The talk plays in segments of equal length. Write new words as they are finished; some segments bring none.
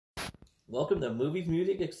Welcome to Movies,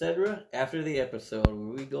 Music, etc. After the episode,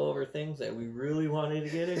 where we go over things that we really wanted to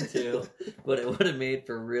get into, but it would have made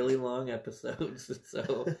for really long episodes.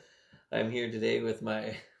 So I'm here today with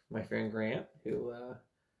my friend Grant, who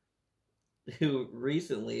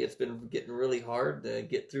recently it's been getting really hard to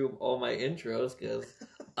get through all my intros because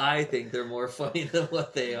I think they're more funny than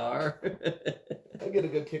what they are. I get a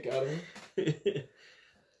good kick out of them.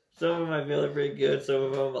 Some of them I feel are pretty good. Some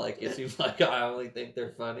of them, like, it seems like I only think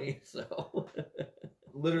they're funny. So,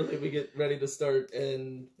 literally, we get ready to start,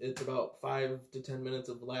 and it's about 5 to 10 minutes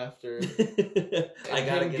of laughter. I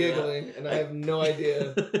gotta him giggling, and I have no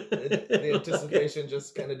idea. The anticipation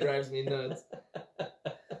just kind of drives me nuts.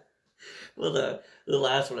 Well, the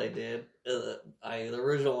last one I did, the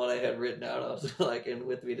original one I had written out, I was like, and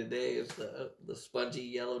with me today is the spongy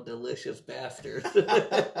yellow delicious bastard.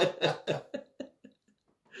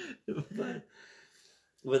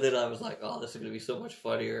 But then I was like, oh, this is going to be so much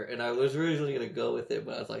funnier. And I was originally going to go with it,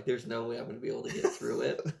 but I was like, there's no way I'm going to be able to get through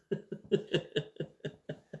it.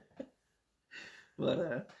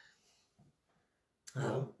 But,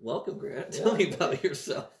 welcome, Grant. Tell me about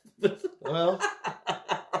yourself. Well,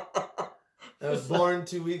 I was born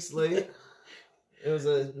 2 weeks late. It was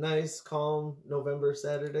a nice, calm November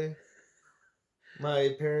Saturday.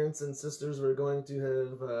 My parents and sisters were going to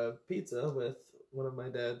have pizza with one of my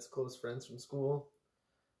dad's close friends from school.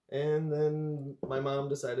 And then my mom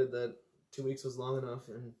decided that 2 weeks was long enough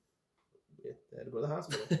and we had to go to the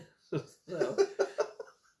hospital. So,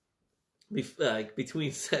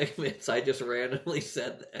 between segments, I just randomly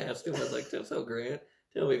asked him, I was like, so Grant,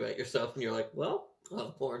 tell me about yourself. And you're like, well, I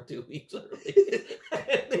was born 2 weeks early.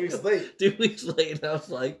 2 weeks late. 2 weeks late. And I was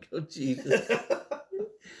like, oh, Jesus. I thought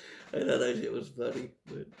that shit was funny.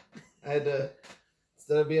 But I had to,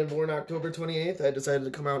 instead of being born October 28th, I decided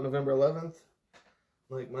to come out November 11th.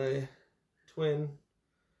 Like my twin,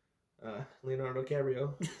 Leonardo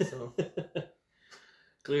DiCaprio. So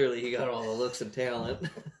clearly he got all the looks and talent.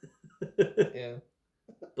 Yeah.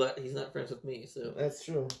 But he's not friends with me, so that's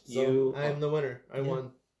true. So I am the winner. I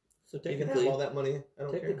won. So you can technically, have all that money. I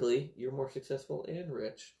don't technically, you're more successful and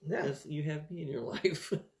rich. Yeah. Because you have me in your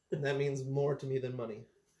life. And that means more to me than money.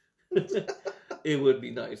 It would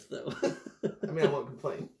be nice, though. I mean, I won't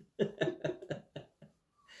complain.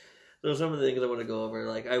 So some of the things I want to go over,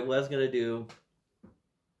 like I was going to do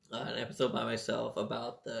an episode by myself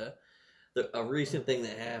about a recent thing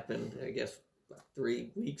that happened, I guess, 3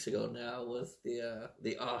 weeks ago now, was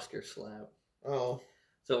the Oscar slap. Oh.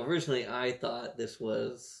 So originally I thought this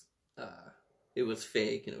was, it was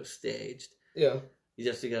fake and it was staged. Yeah.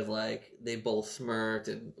 Just because, like, they both smirked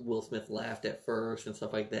and Will Smith laughed at first and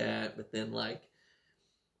stuff like that. But then, like,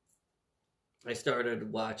 I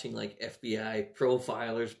started watching, like, FBI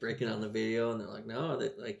profilers breaking on the video, and they're like, no,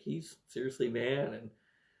 that, like, he's seriously mad. And,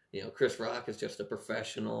 you know, Chris Rock is just a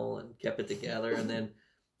professional and kept it together. And then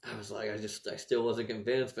I was like, I still wasn't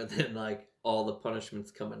convinced. But then, like, all the punishments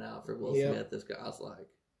coming out for Will Smith, this guy, I was like,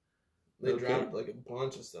 they dropped, like, a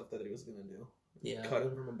bunch of stuff that he was going to do. Yeah. Cut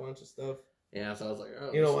him from a bunch of stuff. Yeah, so I was like,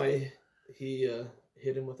 oh. You know why he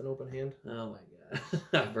hit him with an open hand? Oh, my God.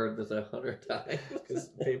 I've heard this 100 times. Because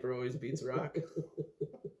paper always beats rock.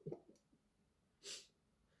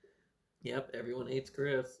 Yep, everyone hates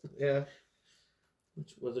Chris. Yeah.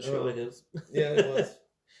 Which was a show of his. Yeah, it was.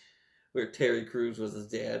 Where Terry Crews was his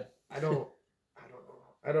dad. I don't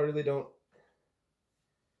know.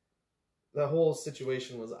 The whole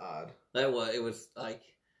situation was odd. It was like,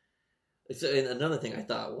 and another thing I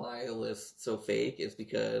thought why it was so fake is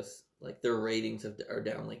because, like, their ratings are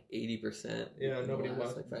down like 80%. Yeah, nobody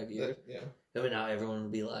watched like 5 years. Yeah. I mean, now everyone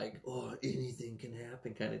would be like, oh, anything can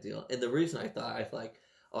happen kind of deal. And the reason I was like,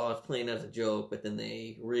 oh, it's playing as a joke, but then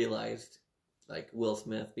they realized, like, Will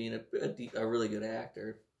Smith being a really good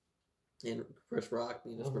actor and Chris Rock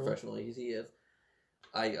being as professional as he is,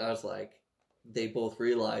 I was like, they both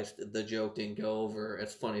realized the joke didn't go over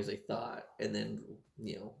as funny as they thought, and then,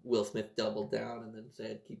 you know, Will Smith doubled down and then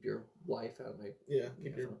said, keep your wife out of my... Yeah,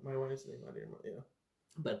 keep my wife's name out of your mouth, yeah.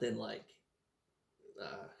 But then, like,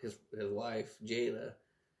 his wife, Jada,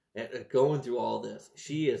 going through all this,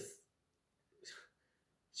 she is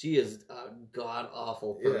a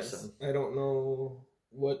god-awful person. Yes, I don't know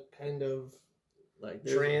what kind of, like,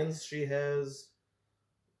 trans she has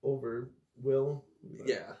over Will.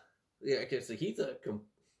 Yeah. Yeah, because he's a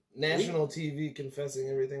national TV confessing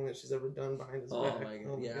everything that she's ever done behind his back. My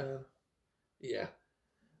God. My God. Yeah.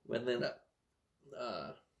 But then,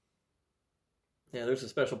 there's a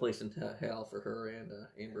special place in hell for her and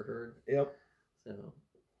Amber Heard. Yep. So,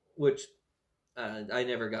 which I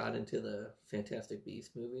never got into the Fantastic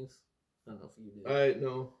Beasts movies. I don't know if you did.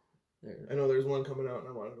 No. I know there's one coming out, and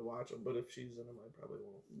I wanted to watch them, but if she's in them, I probably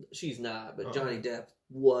won't. She's not, but Oh. Johnny Depp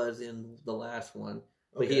was in the last one,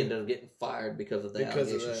 but he ended up getting fired because of the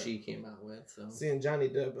allegations she came out with. So seeing Johnny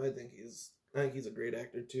Depp, I think he's a great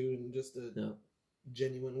actor too, and just a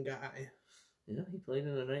genuine guy. Yeah, he played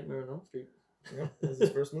in A Nightmare on Elm Street. Yeah, it was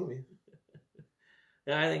his first movie.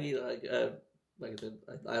 Yeah, I think he like I said,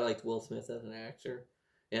 I liked Will Smith as an actor,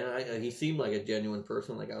 and he seemed like a genuine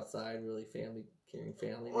person, like outside, really caring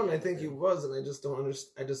family. Well, and I think he was, and I just don't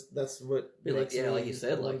understand. that's what like you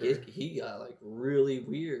said, like he got like really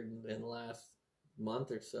weird in the last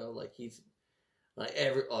month or so. Like he's like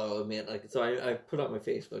so I put up my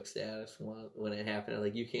Facebook status when it happened.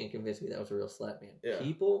 Like, you can't convince me that was a real slap, man. Yeah.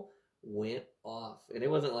 People went off, and it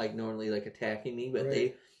wasn't like normally like attacking me, but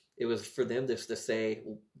it was for them just to say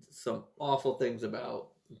some awful things about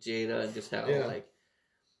Jada and just how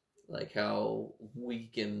like how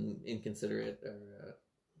weak and inconsiderate or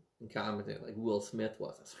incompetent like Will Smith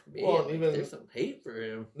was. I was like, man, even there's some hate for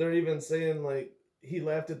him. They're even saying like he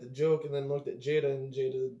laughed at the joke and then looked at Jada, and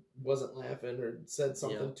Jada wasn't laughing or said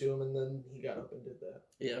something to him, and then he got up and did that.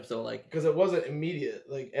 Yeah, so like because it wasn't immediate.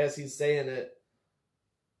 Like as he's saying it,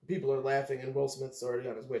 people are laughing, and Will Smith's already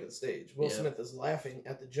on his way to the stage. Will Smith is laughing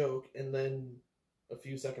at the joke, and then a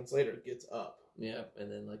few seconds later gets up. Yeah, and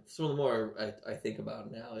then like some of the more I think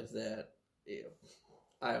about now is that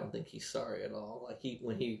I don't think he's sorry at all. Like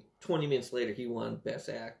when 20 minutes later he won Best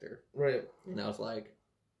Actor, right? And I was like,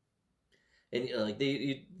 and like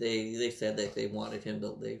they said that they wanted him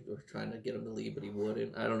to, they were trying to get him to leave, but he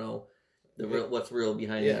wouldn't. I don't know what's real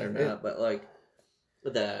behind that or not, but like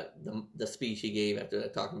the speech he gave after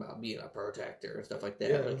that, talking about being a protector and stuff like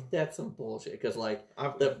that, like that's some bullshit. Because like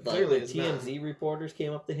the TMZ reporters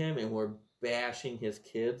came up to him and were bashing his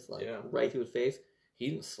kids right to his face. He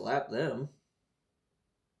didn't slap them.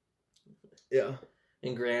 Yeah.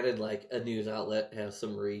 And granted, like a news outlet has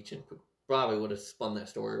some reach and probably would have spun that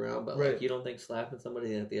story around, but like you don't think slapping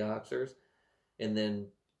somebody at the Oscars and then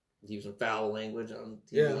using foul language on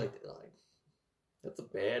TV like that's a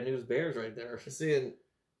bad news bears right there. See, and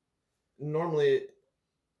normally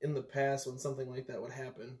in the past when something like that would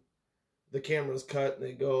happen, the cameras cut and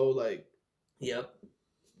they go like,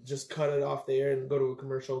 just cut it off the air and go to a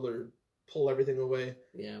commercial or pull everything away.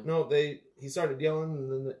 Yeah. No, he started yelling,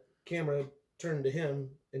 and then the camera turned to him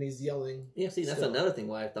and he's yelling. Yeah, see, that's another thing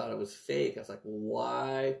why I thought it was fake. I was like,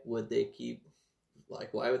 why would they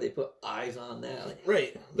put eyes on that? Like,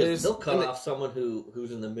 right. They'll cut off someone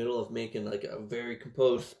who's in the middle of making like a very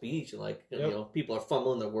composed speech, and like you know, people are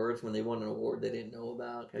fumbling their words when they won an award they didn't know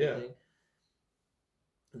about, kind of thing.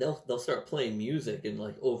 They'll start playing music and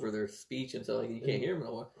like over their speech, and so like you can't hear them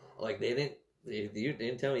no more. Like they didn't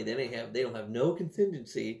tell me they don't have no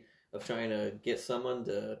contingency of trying to get someone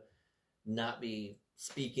to not be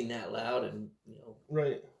speaking that loud and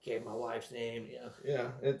gave my wife's name.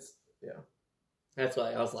 That's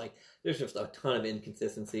why I was like, there's just a ton of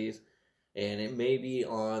inconsistencies, and it may be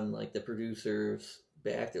on like the producers'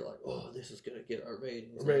 back. They're like, oh, this is gonna get our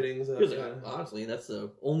ratings up. Because honestly, that's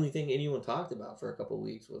the only thing anyone talked about for a couple of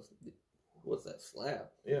weeks was that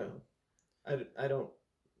slap. Yeah, I don't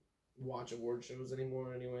watch award shows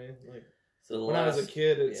anymore anyway. Like when I was a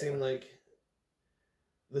kid, it seemed like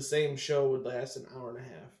the same show would last an hour and a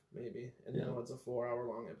half maybe, and now it's a 4-hour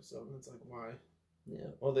long episode, and it's like, why?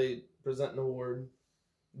 Yeah. Well, they present an award,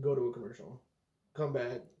 go to a commercial, come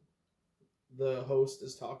back, the host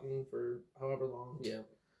is talking for however long. Yeah.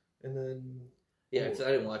 And then because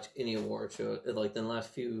I didn't watch any award show. Like in the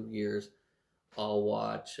last few years, I'll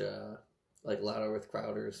watch like Louder with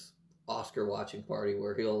Crowder's Oscar watching party,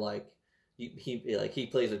 where he'll like he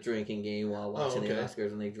plays a drinking game while watching the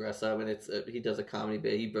Oscars, and they dress up, and he does a comedy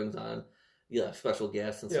bit. He brings on special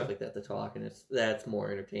guests and stuff like that to talk, and that's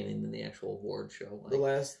more entertaining than the actual award show. Like,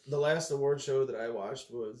 the last award show that I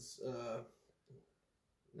watched was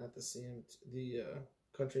not the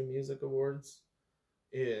Country Music Awards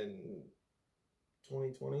in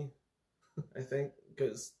 2020, I think,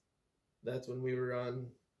 because that's when we were on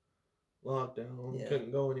lockdown,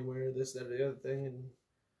 couldn't go anywhere, this, that, or the other thing, and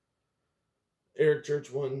Eric Church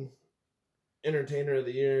won Entertainer of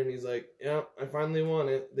the Year, and he's like, yeah, I finally won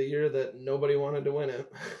it the year that nobody wanted to win it.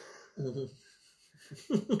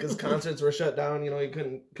 Because concerts were shut down, he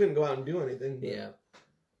couldn't go out and do anything. But. Yeah.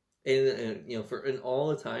 And in all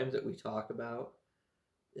the times that we talk about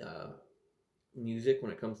music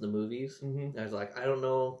when it comes to movies, I was like, I don't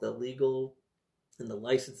know the legal and the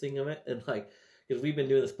licensing of it, and like, because we've been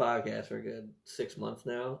doing this podcast for a good 6 months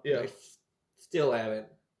now. Yeah. I still haven't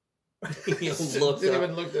looked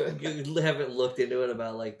into it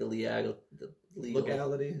about like the legality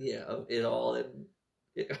of it all, and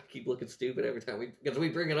I keep looking stupid every time because we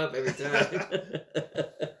bring it up every time.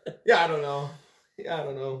 Yeah, I don't know.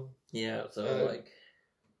 Yeah, so like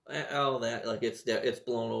all that, like it's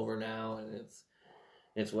blown over now, and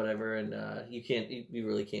it's whatever, and you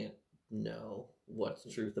really can't know what's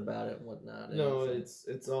the truth about it and whatnot. No,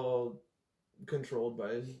 it's all controlled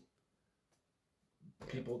by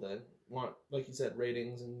people that want, like you said,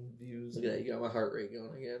 ratings and views. Look at that, you got my heart rate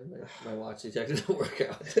going again. My watch detector don't work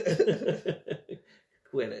out.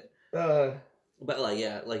 Quit it. But like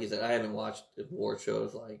you said, I haven't watched award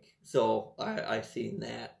shows so I seen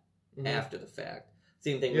that after the fact.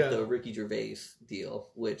 Same thing with the Ricky Gervais deal,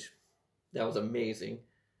 which that was amazing.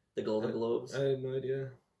 The Golden Globes. I had no idea.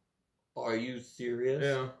 Are you serious?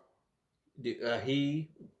 Yeah. Dude, he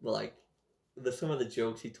some of the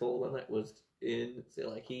jokes he told on it was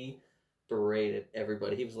he berated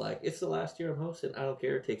everybody. He was like, "It's the last year I'm hosting. I don't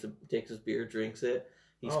care." Takes his beer, drinks it.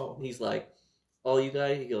 He's like, "All you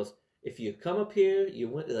guys," he goes, "if you come up here, you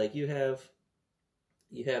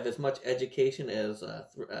have as much education as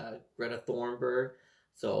Greta Thunberg.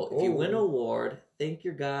 So if you win an award, thank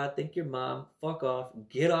your God, thank your mom, fuck off,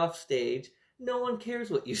 get off stage. No one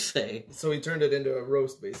cares what you say." So he turned it into a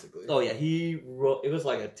roast, basically. Oh yeah, it was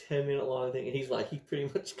like a 10-minute long thing, and he's like, he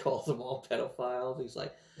pretty much calls them all pedophiles.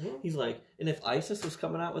 He's like, and if ISIS was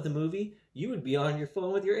coming out with a movie, you would be on your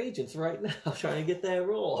phone with your agents right now trying to get that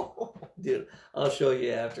role. Dude, I'll show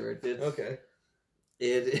you afterwards. Okay.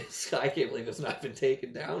 It is. I can't believe it's not been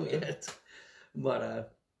taken down yet.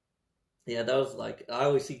 But yeah, that was like, I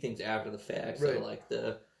always see things after the fact, so right. like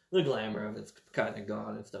the glamour of it's kind of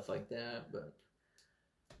gone and stuff like that. But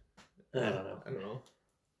I don't know.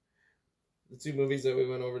 The two movies that we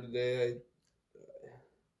went over today,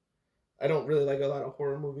 I don't really like a lot of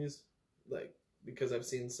horror movies, like, because I've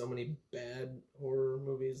seen so many bad horror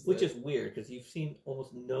movies. Which is weird, because you've seen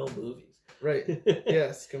almost no movies. Right.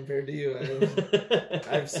 Yes, compared to you.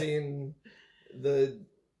 I've seen the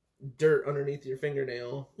dirt underneath your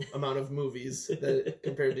fingernail amount of movies that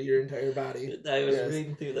compared to your entire body. I was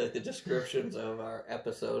reading through the descriptions of our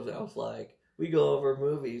episodes, and I was like, we go over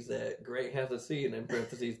movies that Greg hasn't seen, in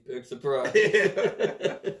parentheses, big surprise.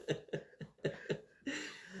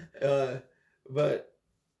 But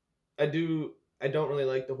I don't really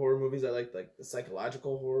like the horror movies. I like the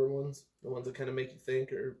psychological horror ones, the ones that kind of make you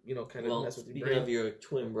think, or kind of mess with your brain. Speaking of your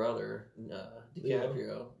twin brother,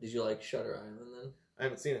 DiCaprio, did you like Shutter Island then? I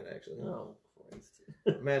haven't seen it actually. Oh, Christ!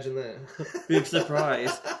 Imagine that. Big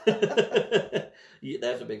surprise. Yeah,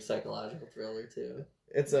 that's a big psychological thriller too.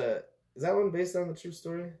 Is that one based on the true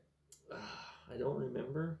story? I don't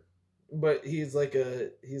remember. But he's like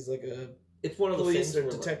a it's one of those police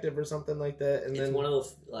things or detective or something like that, and it's then one of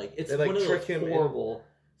those it's one of those horrible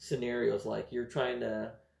scenarios. Like you're trying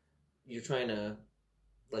to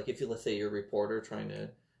like, if let's say you're a reporter trying to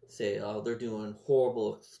say, oh, they're doing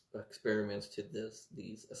horrible experiments to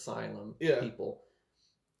these asylum people,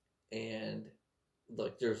 and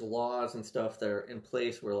like there's laws and stuff that are in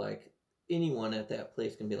place where like anyone at that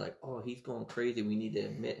place can be like, oh, he's going crazy, we need to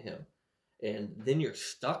admit him, and then you're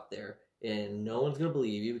stuck there. And no one's gonna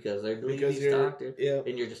believe you because they believe these doctors. Yeah.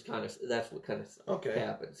 And you're just kind of, that's what kind of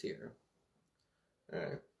happens here. All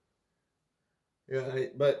right. Yeah,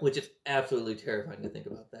 but which is absolutely terrifying to think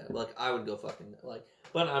about that. Like, I would go fucking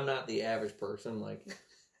but I'm not the average person. Like,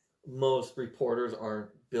 most reporters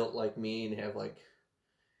aren't built like me and have like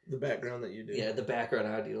the background that you do. Yeah, the background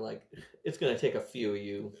I do. Like, it's gonna take a few of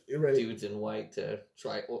you dudes in white to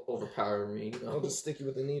try overpower me. I'll just stick you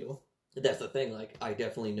with a needle. That's the thing, like, I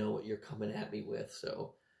definitely know what you're coming at me with,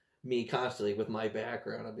 so me constantly with my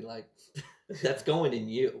background, I'd be like, that's going in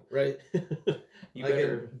you. Right. You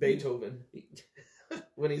better... in Beethoven.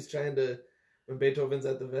 when Beethoven's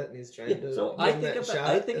at the vet and he's trying to... So I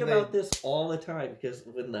think about this all the time, because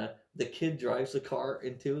when the kid drives the car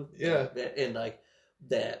into... Yeah. And, like,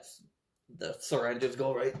 the syringes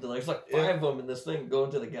go right... There's, like, 5 of them in this thing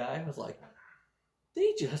going to the guy. I was like,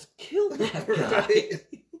 they just killed that guy. Right.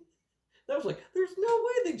 I was like, there's no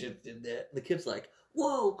way they just did that. And the kid's like,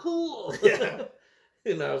 whoa, cool. Yeah.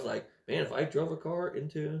 And I was like, man, if I drove a car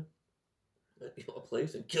into a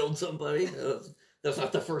place and killed somebody, that's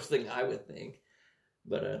not the first thing I would think.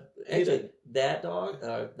 But actually, that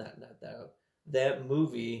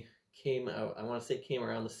movie came out, I want to say came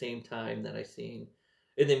around the same time that I seen,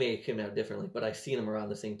 and they may have come out differently, but I seen them around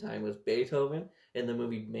the same time as Beethoven and the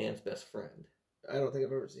movie Man's Best Friend. I don't think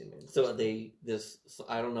I've ever seen it. So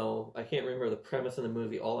I don't know, I can't remember the premise of the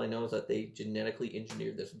movie. All I know is that they genetically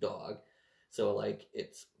engineered this dog. So, like,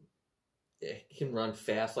 it can run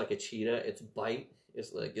fast like a cheetah. Its bite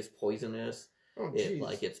is, like, it's poisonous. Oh, it,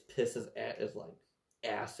 like, its pisses at is, like,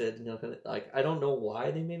 acid, you know, kind of, like, I don't know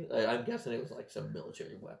why they made it. I'm guessing it was like some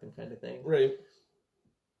military weapon kind of thing. Right.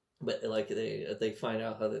 But like they find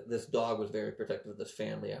out how this dog was very protective of this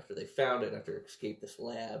family after they found it, after it escaped this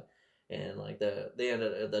lab, and like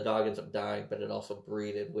the dog ends up dying, but it also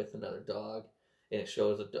breeded with another dog, and it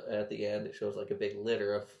shows at the end, it shows like a big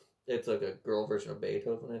litter of, it's like a girl version of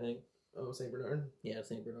Beethoven, I think. Oh, Saint Bernard. Yeah,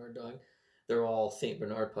 Saint Bernard dog. They're all Saint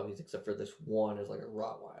Bernard puppies except for this one is like a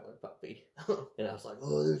Rottweiler puppy, and I was like,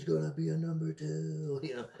 oh, there's gonna be a number 2,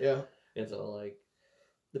 you know? Yeah. And so like,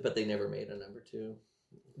 but they never made a number 2.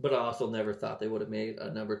 But I also never thought they would have made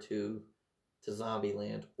a number 2 to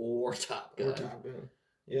Zombieland or Top Gun. Or Top Gun.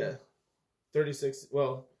 Yeah. 36.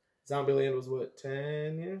 Well, Zombieland was what,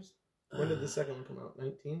 10 years? When did the second one come out?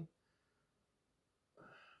 19?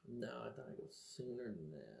 No, I thought it was sooner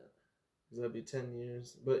than that. Because that'd be 10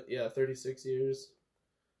 years. But yeah, 36 years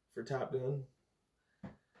for Top Gun.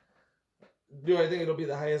 Do I think it'll be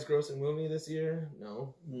the highest grossing movie this year?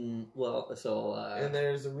 No. Well, so and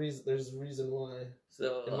there's a reason. There's a reason why.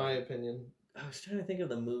 So, in my opinion, I was trying to think of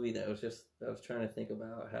the movie that was just. I was trying to think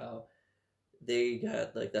about how they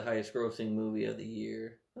got like the highest grossing movie of the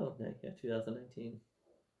year. Oh, yeah, 2019.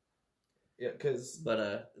 Yeah, because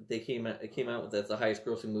it came out with that's the highest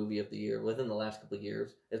grossing movie of the year within the last couple of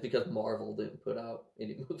years. It's because Marvel didn't put out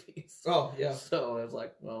any movies. Oh yeah. So I was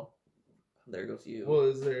like, well, there goes you. Well,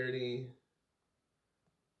 is there any?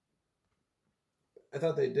 I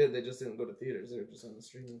thought they did. They just didn't go to theaters. They were just on the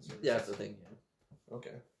streaming service. Yeah, that's the thing. Yeah.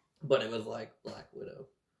 Okay. But it was like Black Widow.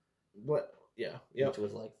 What? Yeah. Yeah. Which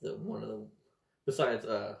was like one of the besides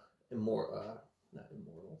not Immortals.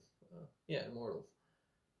 Yeah, Immortals.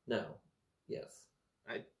 No. Yes.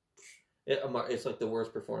 It's like the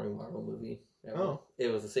worst performing Marvel movie ever. Oh. It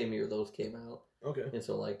was the same year those came out. Okay. And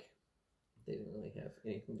so like they didn't really have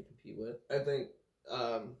anything to compete with. I think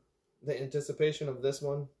the anticipation of this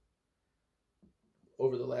one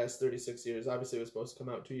over the last 36 years, obviously it was supposed to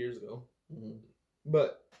come out 2 years ago. Mm-hmm.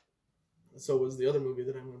 But so was the other movie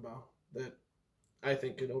that I'm about that I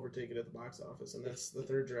think could overtake it at the box office, and that's the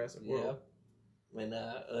third Jurassic World. Yeah. And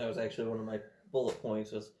that was actually one of my bullet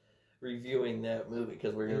points was reviewing that movie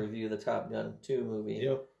because we're going to review the Top Gun 2 movie.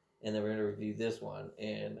 Yep. And then we're going to review this one.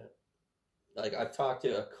 And like I've talked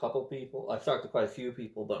to a couple people. I've talked to quite a few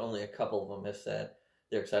people, but only a couple of them have said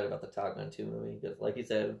they're excited about the Top Gun 2 movie because like you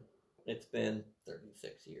said, it's been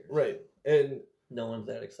 36 years. Right. And no one's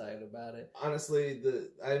that excited about it. Honestly, the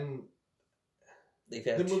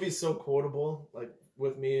movie's so quotable, like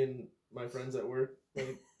with me and my friends at work.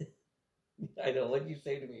 Like, I know, like you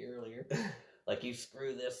say to me earlier, like you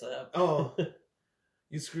screw this up. Oh,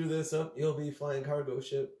 you screw this up, you'll be flying cargo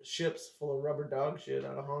ships full of rubber dog shit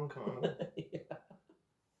out of Hong Kong. Yeah.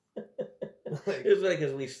 It was like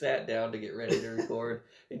because we sat down to get ready to record,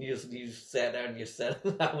 and you just sat down and you said,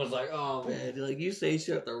 I was like, oh man, like you say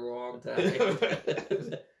shit at the wrong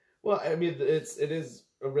time. Well, I mean, it is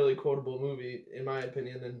a really quotable movie in my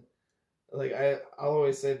opinion, and like I'll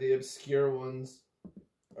always say the obscure ones,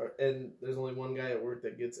 and there's only one guy at work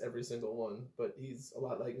that gets every single one, but he's a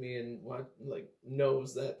lot like me and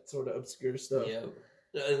knows that sort of obscure stuff.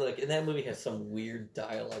 Yeah, like, and that movie has some weird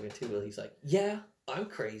dialogue too. Where he's like, "Yeah, I'm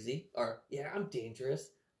crazy," or "Yeah, I'm dangerous."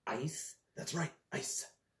 Ice. That's right, ice.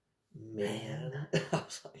 Man.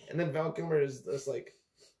 And then Val Kilmer is just like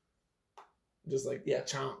yeah,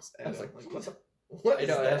 chomps. I was like, what? I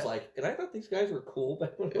know. I was like, and I thought these guys were cool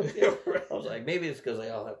back when I was young. I was like, maybe it's because they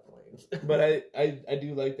all have planes. But I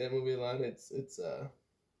do like that movie a lot. It's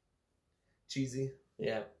cheesy.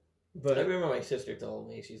 Yeah. But I remember my sister told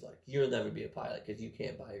me, she's like, "You'll never be a pilot because you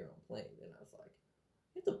can't buy your own plane." And I was like,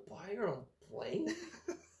 "You have to buy your own plane?"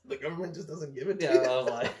 The government just doesn't give it to you. you. I was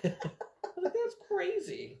like, that's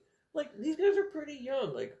crazy. Like, these guys are pretty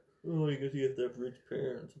young. Like, oh, I guess you have to have rich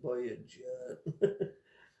parents to buy you a jet.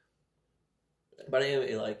 But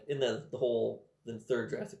anyway, like, in the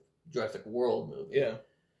third Jurassic World movie,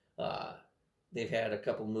 yeah, they've had a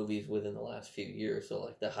couple movies within the last few years, so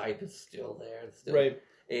like the hype is still there. Right.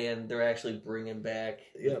 And they're actually bringing back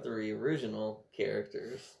the 3 original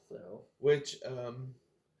characters. So, which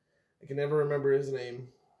I can never remember his name.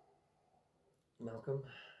 Malcolm.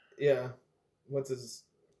 Yeah, what's his?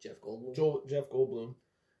 Jeff Goldblum. Jeff Goldblum.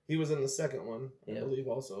 He was in the second one, I believe,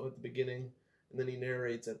 also at the beginning, and then he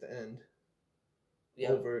narrates at the end.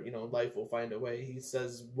 Yep. Over, life will find a way. He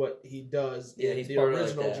says what he does in he's the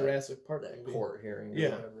original like Jurassic Park that movie. Court hearing or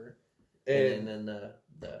whatever. And then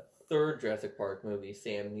the third Jurassic Park movie,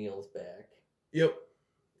 Sam Neill's back. Yep.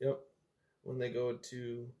 When they go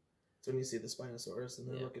to, it's when you see the Spinosaurus and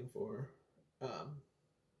they're looking for,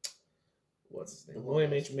 what's his name?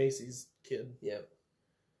 William H. Macy's kid. Yep.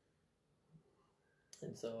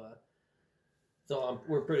 And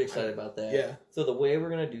we're pretty excited about that. Yeah. So the way we're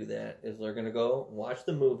going to do that is we're going to go watch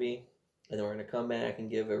the movie, and then we're going to come back and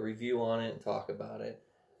give a review on it and talk about it.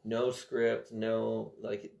 No script, no,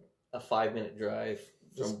 like, a 5-minute drive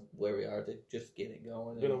from where we are to just get it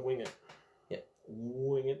going. We're going to wing it. Yeah,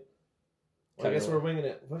 wing it. Well, I guess we're winging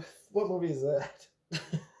it. What movie is that?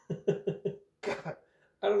 God.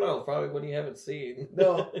 I don't know. Probably one you haven't seen.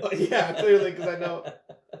 No. Yeah, clearly, because I know.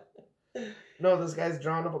 No, this guy's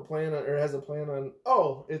drawn up a plan or has a plan on.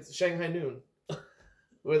 Oh, it's Shanghai Noon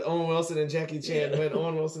with Owen Wilson and Jackie Chan. Yeah. When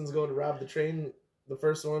Owen Wilson's going to rob the train, the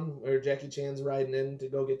first one, where Jackie Chan's riding in to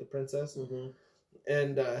go get the princess,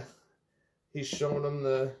 and he's showing him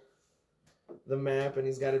the map, and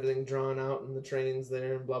he's got everything drawn out, and the train's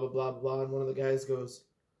there, and blah blah blah blah. And one of the guys goes,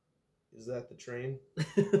 "Is that the train?"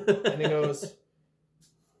 And he goes,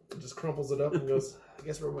 just crumples it up and goes, "I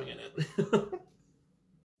guess we're winging it."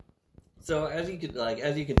 So as you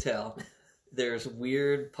can tell, there's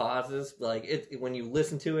weird pauses. Like when you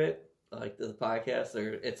listen to it, like the podcast,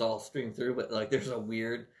 it's all streamed through, but like there's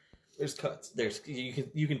cuts.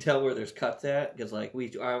 You can tell where there's cuts at, because like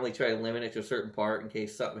I only try to limit it to a certain part in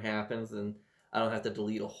case something happens and I don't have to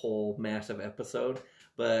delete a whole massive episode.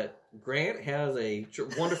 But Grant has a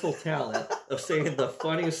wonderful talent of saying the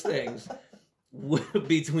funniest things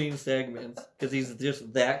between segments, because he's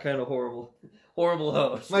just that kind of horrible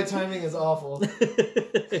host. My timing is awful.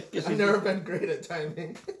 I've never been great at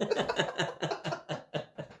timing.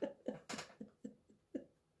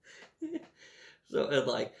 So, and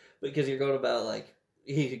like, because you're going about, like,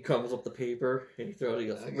 he comes up the paper and he throws it, he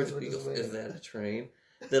goes, is that a train?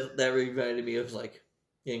 That reminded me of, like,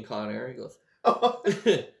 in Con Air, he goes,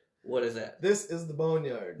 what is that? This is the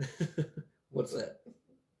boneyard. What's that?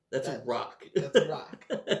 That's a rock. That's a rock.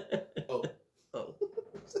 Oh.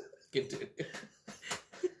 Continue.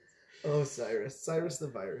 Oh, Cyrus the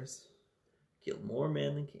virus. Killed more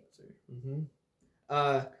men than cancer. Mm-hmm.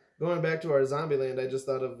 Going back to our Zombieland, I just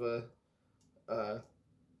thought of a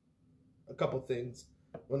couple things.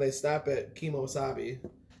 When they stop at Kimosabi,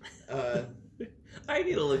 I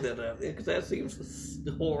need to look that up, because that seems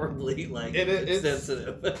horribly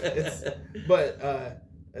sensitive. But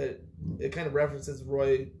it kind of references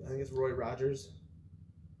Roy Rogers,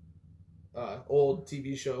 old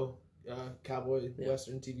TV show, cowboy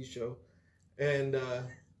western TV show, and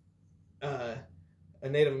a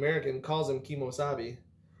Native American calls him Kimosabi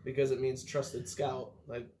because it means trusted scout.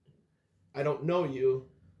 Like, I don't know you,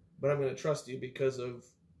 but I'm going to trust you because of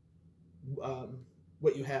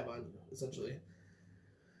what you have on you, essentially.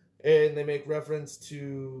 And they make reference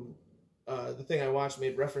to the thing I watched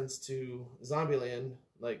made reference to Zombieland.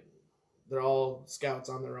 Like, they're all scouts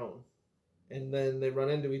on their own, and then they run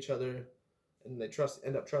into each other, and they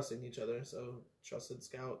end up trusting each other. So trusted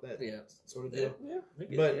scout, that sort of deal.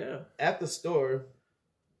 At the store,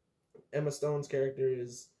 Emma Stone's character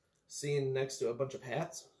is seen next to a bunch of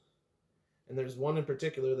hats, and there's one in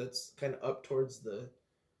particular that's kind of up towards the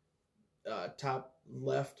top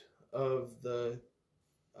left of the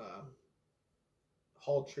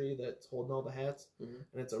hall tree that's holding all the hats, and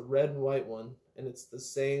it's a red and white one, and it's the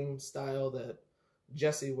same style that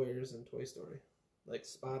Jessie wears in Toy Story, like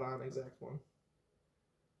spot on exact one.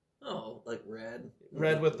 Oh, like red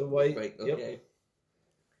with the white. Right. Okay. Yep.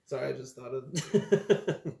 Sorry, I just thought of.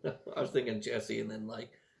 I was thinking Jessie, and then like,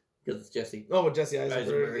 because it's Jessie. Oh, Jesse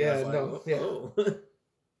Eisenberg. Yeah, no, yeah.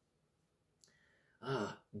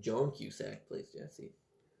 Oh. Joan Cusack plays Jessie.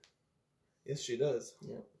 Yes, she does.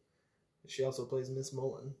 Yep. She also plays Miss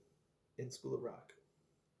Mullen in School of Rock.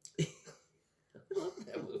 I love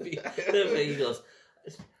that movie. He goes,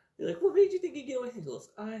 you're like, what made you think you'd get away? He goes,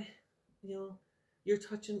 I've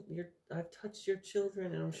touched your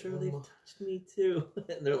children, and I'm sure they've touched me too.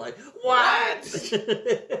 And they're like, what?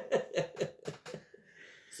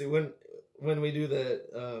 See, when we do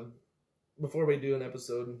the, before we do an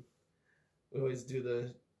episode, we always do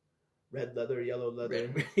the red leather, yellow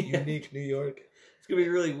leather, unique New York. It's going to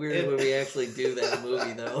be really weird when we actually do that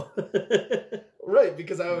movie, though. Right,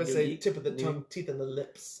 because I always say tip of the tongue, teeth in the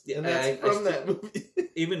lips. Yeah, and that's from that movie.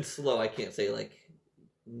 Even slow, I can't say, like,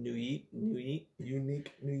 unique New York.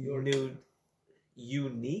 Unique New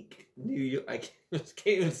York. I can't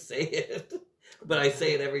even say it. But I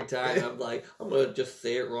say it every time. I'm like, I'm going to just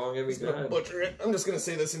say it wrong every time. Butcher it. I'm just going to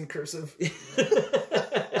say this in cursive.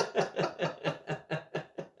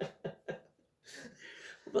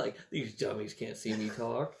 Like, these dummies can't see me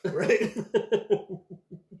talk. Right.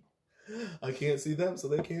 I can't see them, so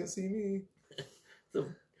they can't see me.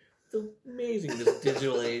 It's amazing, this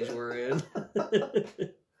digital age we're in.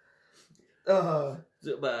 So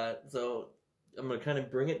I'm gonna kind of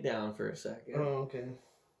bring it down for a second. Oh, okay.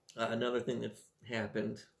 Another thing that's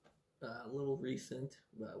happened, a little recent,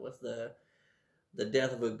 was the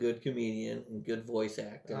death of a good comedian and good voice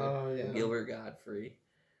actor, Oh, yeah. Gilbert Gottfried,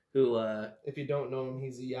 who, if you don't know him,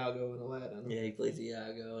 he's Iago in Aladdin. yeah, he plays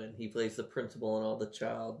Iago, and he plays the principal in all the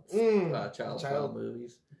child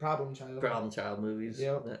movies. Problem child movies.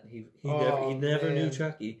 Yep. He never knew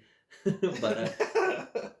Chucky, but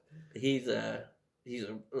he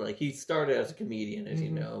started as a comedian, as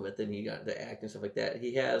you know, but then he got into acting and stuff like that.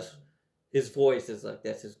 His voice is like,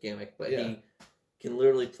 that's his gimmick, but he can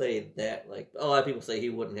literally play that. Like, a lot of people say he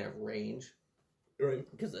wouldn't have range, right?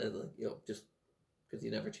 Because just because he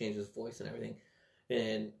never changed his voice and everything.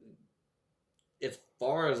 And as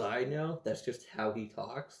far as I know, that's just how he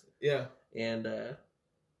talks. Yeah. And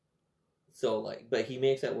but he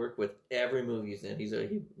makes that work with every movie he's in.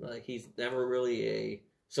 He's never really a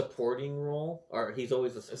supporting role, or he's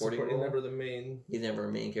always a supporting role. Never the main. He's never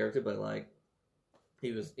a main character, but like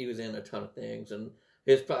he was in a ton of things. And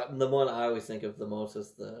the one I always think of the most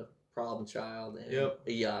is the Problem Child and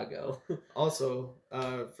Iago. Also,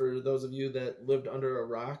 for those of you that lived under a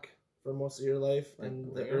rock for most of your life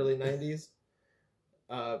in the early 90s,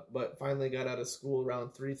 but finally got out of school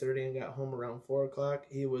around 3:30 and got home around 4 o'clock,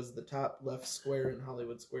 he was the top left square in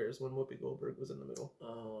Hollywood Squares when Whoopi Goldberg was in the middle.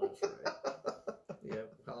 Oh, that's right. Yeah,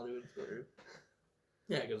 Hollywood Squares.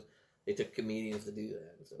 Yeah, because they took comedians to do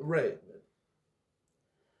that. So. Right.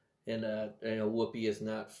 And Whoopi is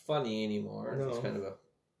not funny anymore. No. She's kind of a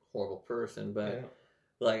horrible person, but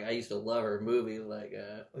like I used to love her movies, like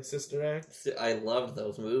Sister Act. I loved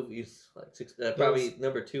those movies. Like probably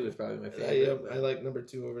number 2 is probably my favorite. I like number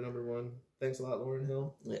 2 over number 1. Thanks a lot, Lauryn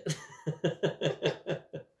Hill. Yeah.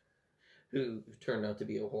 Who turned out to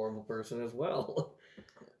be a horrible person as well.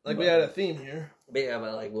 We had a theme here. But yeah,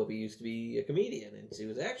 but like Whoopi used to be a comedian, and she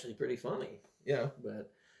was actually pretty funny. Yeah,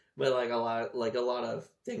 but like a lot of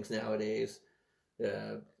things nowadays,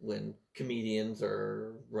 when comedians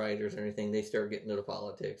or writers or anything, they start getting into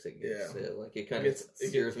politics. It gets it kind of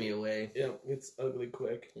steers me away. Yeah, it's ugly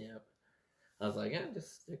quick. Yeah, I was like,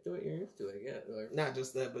 just stick to what you're used to. I guess. Not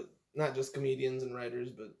just that, but not just comedians and writers,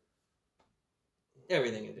 but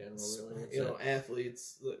everything in general, really.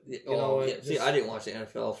 Athletes. See, I didn't watch the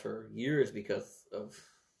NFL for years because of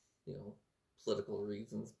political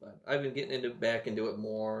reasons, but I've been getting back into it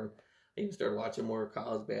more. I even started watching more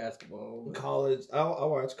college basketball. College, I'll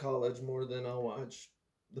watch college more than I'll watch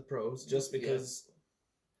the pros, just because.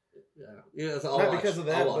 Not because of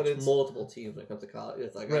that, but it's multiple teams when it comes to college.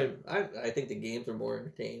 It's like right. I think the games are more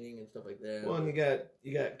entertaining and stuff like that. Well, and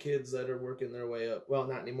you got kids that are working their way up. Well,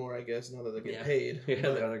 not anymore, I guess. Now that they're getting paid. Yeah,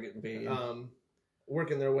 now they're getting paid.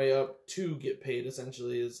 Working their way up to get paid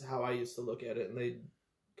essentially is how I used to look at it, and they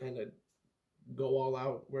kind of go all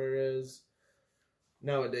out. Whereas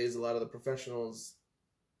nowadays, a lot of the professionals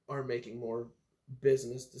are making more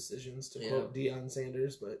business decisions, to quote Deion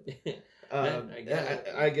Sanders, but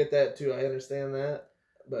I get that too. I understand that,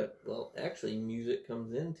 but actually, music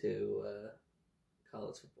comes into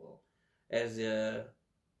college football. As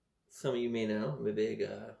some of you may know, I'm a big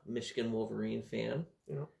Michigan Wolverine fan.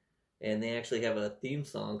 Yeah. And they actually have a theme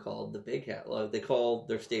song called The Big House. Well, they call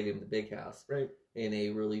their stadium The Big House. Right. And a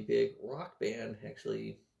really big rock band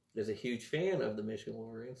actually is a huge fan of the Michigan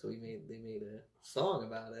Wolverines, so they made a song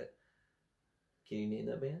about it. Can you name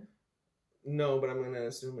that band? No, but I'm going to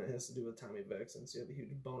assume it has to do with Tommy Beck, since you have a huge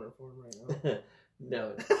boner for him right now.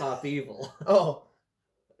 No, it's Pop Evil. Oh.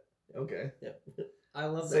 Okay. Yep. I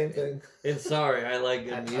love that Same band. thing. And sorry, I like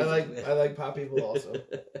good music. I like Pop Evil also.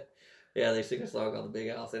 Yeah, they sing a song called The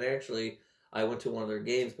Big House. And actually, I went to one of their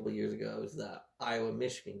games a couple of years ago. It was the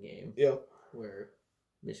Iowa-Michigan game. Yeah. Where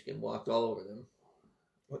Michigan walked all over them.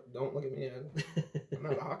 What? Don't look at me. I'm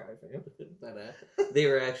not a Hawkeye fan. But they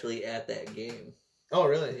were actually at that game. Oh,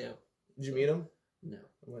 really? Yeah. Did you meet them? No.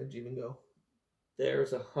 Why did you even go?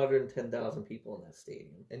 There's 110,000 people in that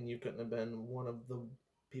stadium. And you couldn't have been one of the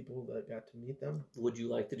people that got to meet them? Would you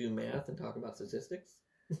like to do math and talk about statistics?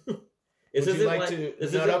 This isn't like the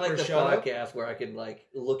podcast where I can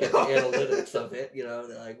look at the analytics of it,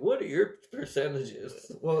 what are your percentages?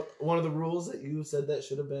 Well, one of the rules that you said that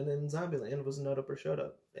should have been in Zombieland was nut up or shut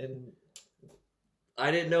up. And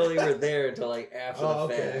I didn't know they were there until after the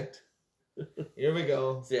fact. Here we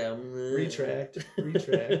go. Yeah. Retract.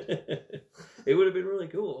 It would have been really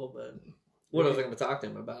cool, but what was I going to talk to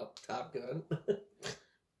him about? Top Gun?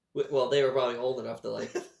 Well, they were probably old enough to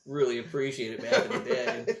really appreciate it back in the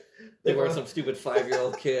day. They weren't some stupid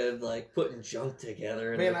 5-year-old kid putting junk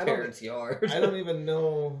together in their parents' yard. I don't even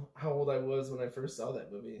know how old I was when I first saw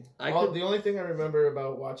that movie. The only thing I remember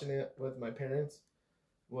about watching it with my parents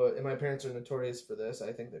Well, and my parents are notorious for this.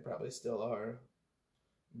 I think they probably still are.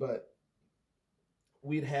 But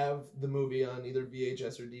we'd have the movie on either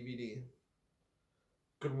VHS or DVD.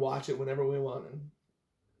 Could watch it whenever we wanted.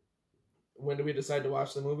 When do we decide to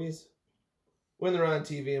watch the movies? When they're on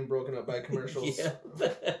TV and broken up by commercials. Yeah.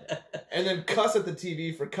 And then cuss at the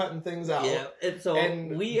TV for cutting things out. Yeah, and so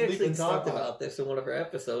And we actually leaving talked stuff out. about this in one of our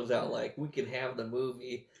episodes. How like we can have the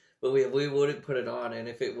movie, but we wouldn't put it on. And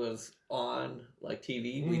if it was on like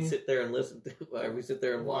TV, we'd Mhm. sit there and listen to it. Or we sit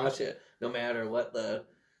there and watch it, no matter what the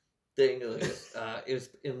thing is. It was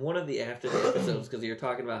in one of the after the episodes because you were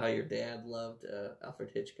talking about how your dad loved Alfred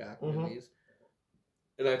Hitchcock Mhm. movies.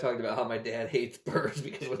 And I talked about how my dad hates birds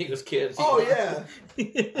because when he was kids. Oh, yeah.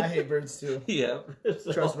 I hate birds too. Yeah.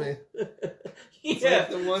 So- Trust me. It's Yeah. like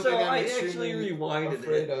the one So thing I'm I actually extremely rewinded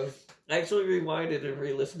afraid it. of. I actually rewinded and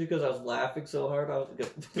re-listened because I was laughing so hard.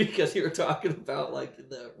 Because you were talking about like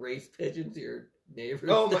the race pigeons, your neighbors.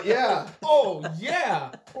 Oh my yeah. Oh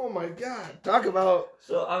yeah. Oh my god. Talk about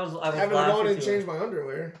So I was having to laughing go in and to change it. my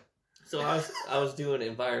underwear. So I was doing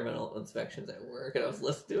environmental inspections at work, and I was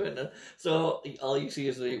listening to it. And so all you see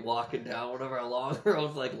is me walking down one of our long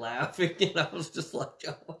roads, like laughing, and I was just like,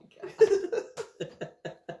 "Oh my god!"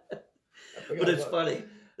 But it's funny.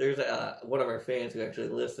 There's one of our fans who actually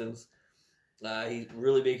listens. He's a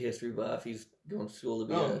really big history buff. He's going to school to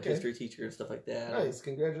be a history teacher and stuff like that. Nice,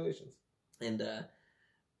 congratulations. And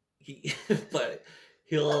he, but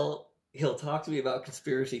he'll talk to me about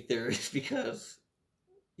conspiracy theories because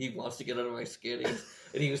he wants to get under my skin.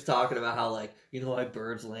 And he was talking about how like why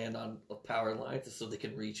birds land on power lines is so they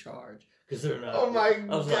can recharge because they're not. Oh my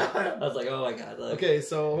I was god. like, oh my god. Like, Okay,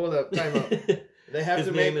 so hold up, time out. They have his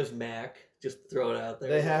to name make is Mac. Just throw it out there.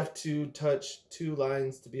 they have to touch two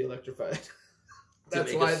lines to be electrified. to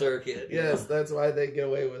That's make why a circuit. Yes, that's why they get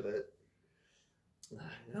away with it.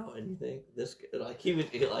 No, and you think this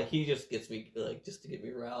he just gets me like just to get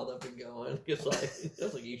me riled up and going. It's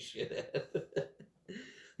like you shithead.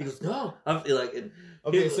 He goes, no, I'm like.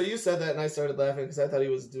 Okay, so you said that and I started laughing because I thought he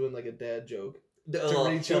was doing like a dad joke.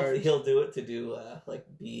 recharge. He'll do it to do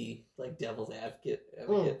be like devil's advocate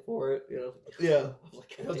for it. Yeah.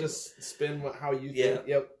 Like, He'll just spin how you Yeah. think.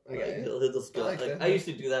 Yep. Like, Okay. he'll just go, I like like, that. I used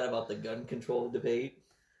to do that about the gun control debate.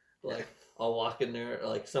 Like I'll walk in there,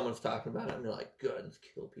 like someone's talking about it, and they're like, "Guns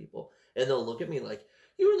kill people," and they'll look at me like,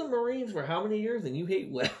 "You were in the Marines for how many years, and you hate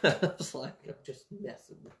weapons?" I was like, "I'm just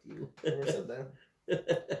messing with you." Never said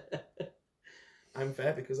that. I'm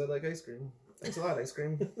fat because I like ice cream. Thanks a lot, ice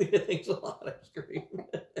cream. Thanks a lot, ice cream.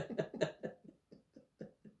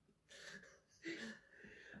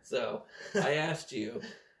 So I asked you,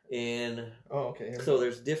 and Oh, okay. so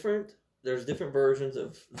there's different versions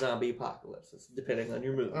of zombie apocalypses depending on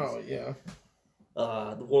your movies. Oh, yeah.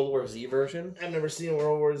 The World War Z version. I've never seen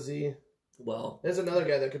World War Z. Well, There's another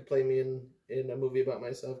guy that could play me in a movie about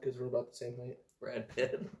myself because we're about the same height. Brad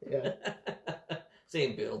Pitt. Yeah.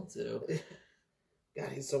 Same build too. God,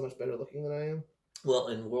 he's so much better looking than I am. Well,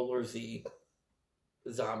 in World War Z,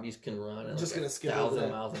 zombies can run at Just like gonna skip over 1,000 that.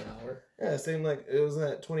 miles an hour. Yeah, same like, it was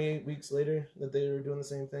that 28 weeks later that they were doing the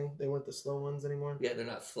same thing. They weren't the slow ones anymore. Yeah, they're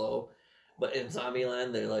not slow, but in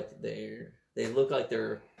Zombieland, they look like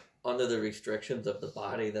they're under the restrictions of the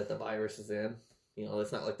body that the virus is in.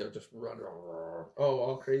 It's not like they're just running. Oh,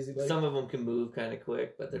 all crazy. Like, Some of them can move kind of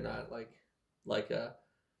quick, but they're not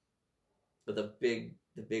but the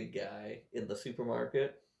big guy in the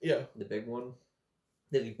supermarket, yeah. the big one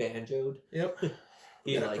that he banjoed. Yep.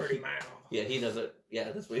 He Yeah, like pretty he- mild. Yeah, he doesn't.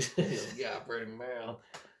 Yeah, that's what he says. Yeah, pretty mild.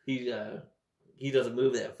 He doesn't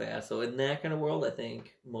move that fast. So in that kind of world, I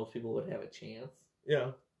think most people would have a chance.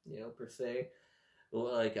 Yeah. Per se.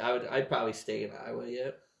 Well, like I'd probably stay in Iowa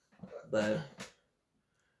yet, but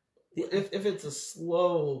If it's a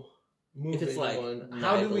slow moving it's like one, Night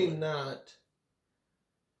how of do the we Living- not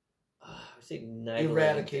I say Night of the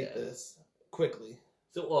eradicate Living Dead. this quickly?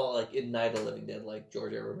 So, well, like in Night of the Living Dead, like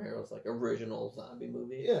George A. Romero's like original zombie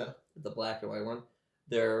movie, Yeah. the black and white one,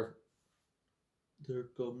 they're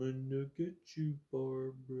coming to get you,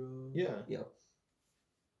 Barbara. Yeah.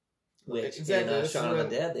 Which Exactly, in this Shaun is of the what-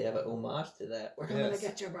 Dead, they have an homage to that. We're coming Yes. to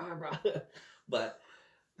get you, Barbara. But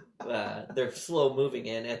they're slow moving,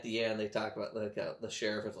 and at the end, they talk about like the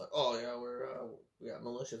sheriff is like, "Oh yeah, we got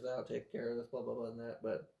militias out, take care of this, blah blah blah," and that.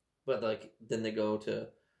 But like then they go to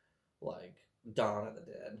like Dawn of the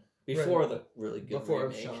Dead before the really good Before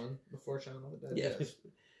remake. Shaun of the Dead. Yeah,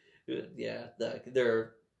 yes.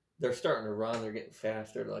 yeah. They're starting to run. They're getting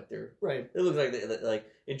faster. Like Right. it looks like like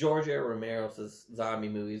in George A. Romero's zombie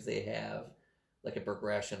movies, they have like a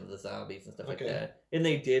progression of the zombies and stuff like Okay. that. And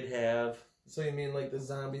they did have. So you mean like the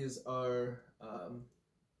zombies are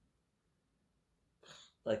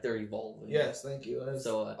like they're evolving. Yes, thank you.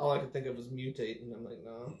 So all I could think of was mutate, and I'm like,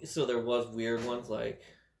 no. So there was weird ones like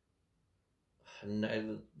Night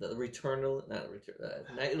of the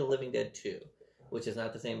Night of the Living Dead 2, which is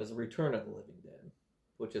not the same as Return of the Living Dead,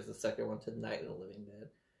 which is the second one to Night of the Living Dead.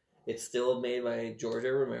 It's still made by George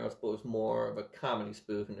A. Romero, but it was more of a comedy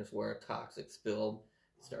spoof, and it's where a toxic spill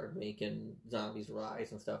started making zombies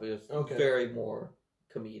rise and stuff. It was very more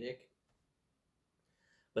comedic.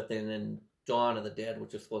 But then in Dawn of the Dead,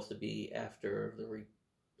 which is supposed to be after the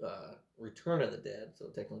Return of the Dead, so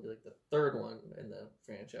technically like the third one in the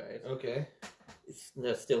franchise. Okay. It's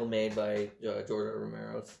still made by George A.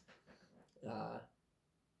 Romero's.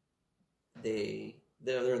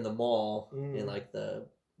 They're in the mall, and like the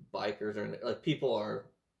bikers are like people are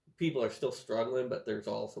still struggling, but there's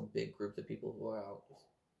also big groups of people who are out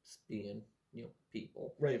just being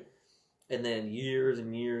people. Right. And then years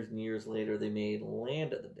and years and years later, they made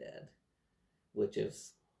Land of the Dead, which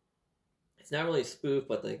is, it's not really a spoof,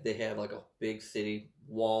 but they have like a big city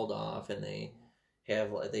walled off, and they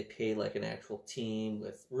pay like an actual team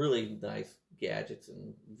with really nice gadgets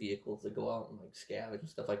and vehicles that go out and like scavenge and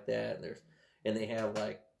stuff like that. And they have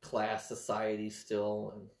like class society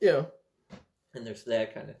still, and there's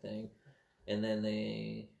that kind of thing. And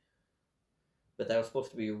then but that was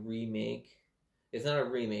supposed to be a remake. It's not a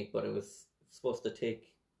remake, but it was supposed to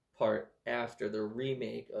take part after the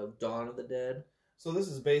remake of Dawn of the Dead. So this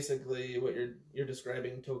is basically what you're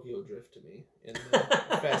describing Tokyo Drift to me in the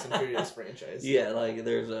Fast and Furious franchise. Yeah, like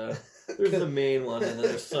there's the main one, and then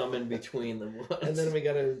there's some in between them. And then we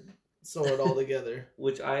gotta sew it all together.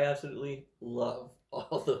 Which I absolutely love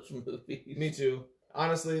all those movies. Me too.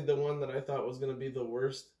 Honestly, the one that I thought was gonna be the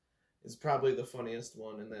worst is probably the funniest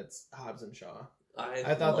one, and that's Hobbs and Shaw.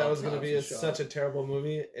 I thought that was going to be such a terrible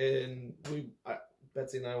movie, and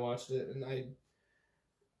Betsy and I watched it, and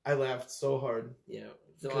I laughed so hard. Yeah.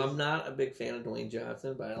 So I'm not a big fan of Dwayne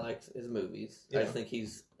Johnson, but I like his movies. Yeah. I just think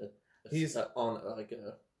he's on like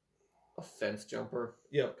a fence jumper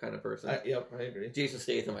kind of person. I agree. Jason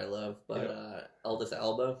Statham I love, but Aldous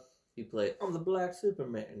Elba, he played the Black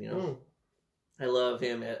Superman, I love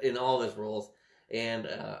him in all his roles. And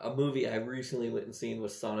a movie I recently went and seen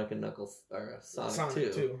was Sonic and Knuckles, or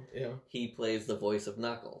Sonic 2. Yeah. He plays the voice of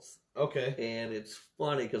Knuckles. Okay. And it's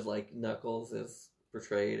funny because like Knuckles is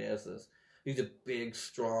portrayed as he's a big,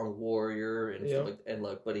 strong warrior and stuff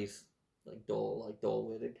like, but he's like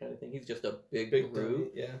dull-witted kind of thing. He's just a big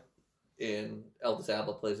brute. Yeah. And Aldous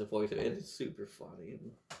Elba plays the voice of it. It's super funny.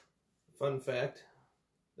 Fun fact: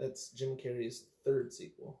 that's Jim Carrey's third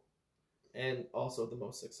sequel. And also the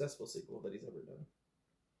most successful sequel that he's ever done.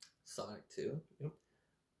 Sonic 2? Yep.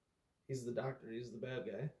 He's the doctor. He's the bad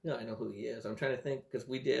guy. Yeah, I know who he is. I'm trying to think, because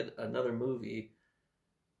we did another movie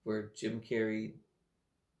where Jim Carrey,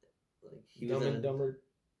 like, Dumb and Dumber.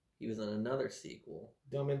 He was in another sequel.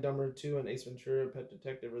 Dumb and Dumber 2 and Ace Ventura, Pet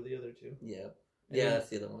Detective are the other two. Yeah. Yeah, that's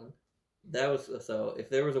the other one. That was, so if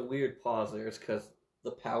there was a weird pause there, it's because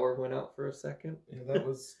the power went out for a second. Yeah, that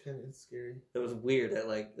was kind of scary. That was weird.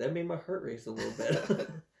 That made my heart race a little bit.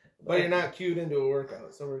 But you're not cued into a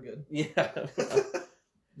workout, so we're good. Yeah.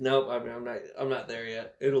 Nope, I'm not there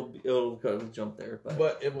yet. It'll kind of jump there,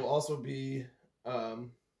 but it will also be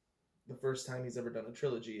the first time he's ever done a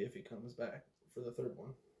trilogy if he comes back for the third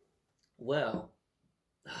one. Well,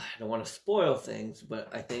 I don't want to spoil things, but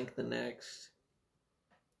I think the next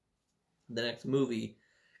movie,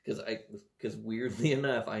 because weirdly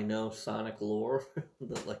enough, I know Sonic lore,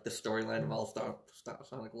 the storyline of all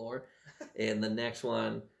Sonic lore, and the next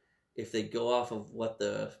one, if they go off of what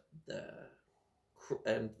the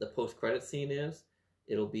post credit scene is,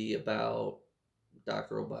 it'll be about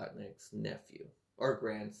Dr. Robotnik's nephew or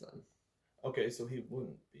grandson. Okay, so he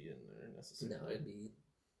wouldn't be in there necessarily. No, it'd be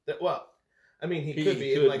he could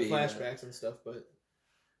be in like flashbacks and stuff, but.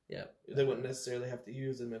 Yeah. They wouldn't necessarily have to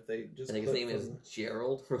use him if they just... I think his name is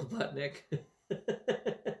Gerald Robotnik.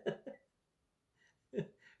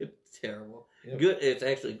 It's terrible. Yep. Good. It's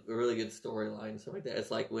actually a really good storyline and stuff like that.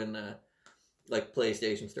 It's like when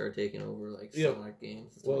PlayStation started taking over Sonic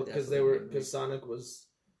games. Well, because Sonic was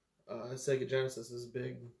Sega Genesis's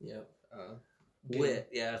big... Yep. Wit.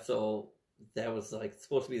 Yeah, so that was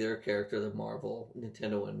supposed to be their character, the Marvel,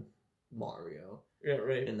 Nintendo, and Mario. Yeah,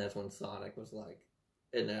 right. And that's when Sonic was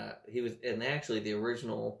and he was, and actually the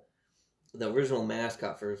original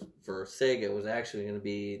mascot for Sega was actually going to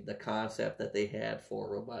be the concept that they had for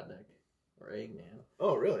Robotnik or Eggman.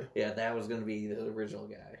 Oh, really? Yeah, that was going to be the original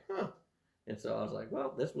guy. Huh. And so I was like,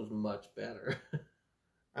 well, this was much better.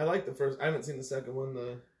 I like the first. I haven't seen the second one.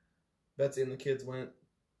 The Betsy and the kids went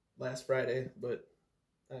last Friday, but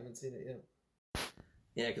I haven't seen it yet.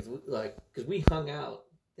 Yeah, because we hung out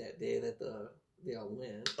that day that they all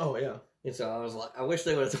went. Oh yeah, And so I was like, I wish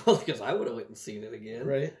they would have told me because I would have went and seen it again.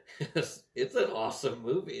 right. It's an awesome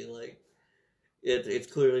movie. Like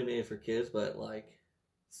it's clearly made for kids, but like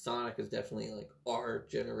Sonic is definitely like our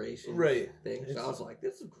generation Right. thing. So I was like,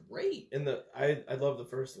 this is great. And I love the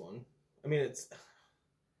first one. I mean, it's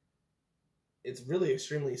really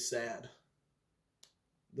extremely sad.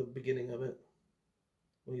 The beginning of it,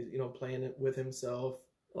 when he's playing it with himself.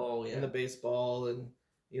 Oh yeah. And the baseball, and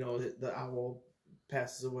the owl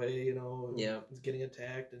passes away. And he's getting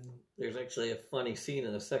attacked, and there's actually a funny scene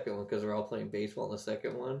in the second one because they're all playing baseball in the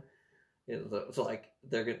second one. It's like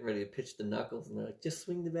they're getting ready to pitch the knuckles, and they're like, "Just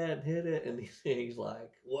swing the bat and hit it." And he's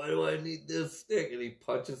like, "Why do I need this stick?" And he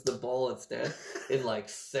punches the ball instead, and like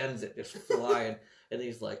sends it just flying. And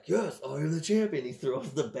he's like, "Yes, I am the champion." He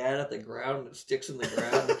throws the bat at the ground, and it sticks in the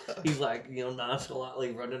ground. He's like,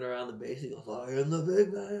 nonchalantly running around the base. He goes, "I am the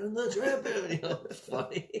big man, the champion." It's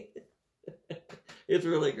funny. It's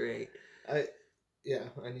really great. I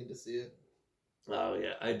need to see it. Oh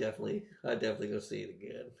yeah, I definitely go see it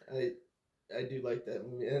again. I do like that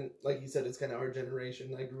movie, and like you said, it's kind of our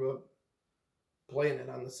generation. I grew up playing it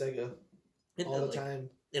on the Sega all the time,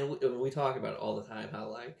 and we talk about it all the time. How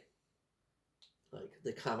like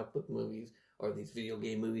the comic book movies or these video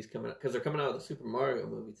game movies coming out because they're coming out with a Super Mario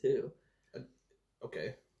movie too.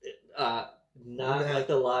 Okay, not like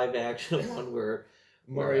the live action one where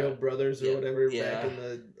Mario Brothers or whatever back in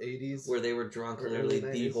the 80s, where they were drunk literally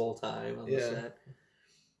the whole time on the set.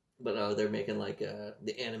 But they're making like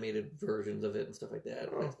the animated versions of it and stuff like that.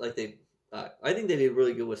 Oh. Like I think they did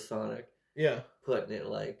really good with Sonic. Yeah, putting it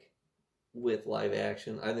like with live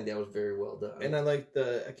action. I think that was very well done. And I like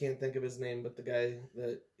I can't think of his name, but the guy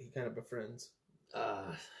that he kind of befriends.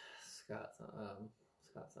 Scott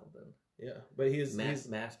something. Yeah, but he's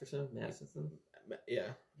Masterson. Yeah,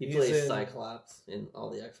 he plays Cyclops in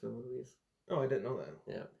all the X-Men movies. Oh, I didn't know that.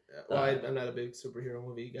 Yeah. Well, I'm not a big superhero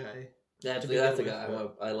movie guy. That's a guy.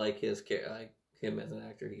 I like his character. I like him as an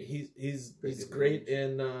actor. He's great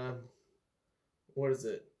in what is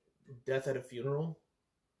it? Death at a Funeral,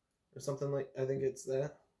 or something like. I think it's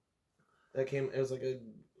that. That came. It was like a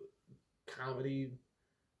comedy.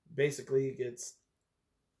 Basically,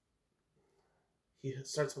 he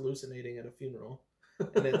starts hallucinating at a funeral,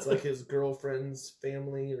 and it's like his girlfriend's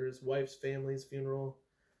family or his wife's family's funeral.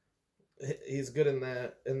 He's good in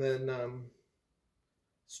that, and then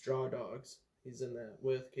Straw Dogs. He's in that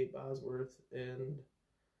with Kate Bosworth, and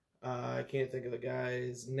I can't think of the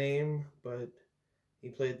guy's name, but he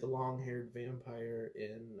played the long-haired vampire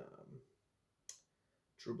in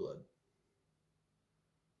True Blood.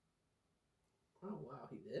 Oh wow,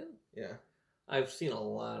 he did? Yeah. I've seen a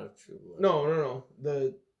lot of True Blood. No.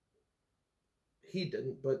 He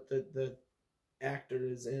didn't, but the actor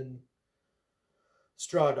is in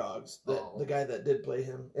Straw Dogs. The guy that did play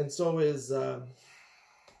him, and so is I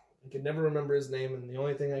can never remember his name, and the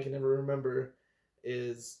only thing I can never remember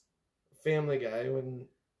is Family Guy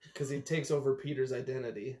because he takes over Peter's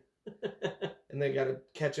identity, and they gotta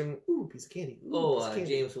catch him. Ooh, piece of candy. Ooh, piece of candy.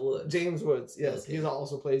 James Woods. James Woods, yes, okay. He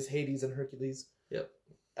also plays Hades and Hercules. Yep.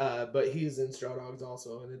 But he's in Straw Dogs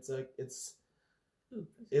also, and it's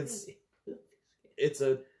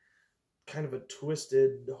a kind of a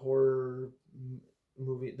twisted horror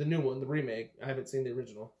movie. The new one, the remake. I haven't seen the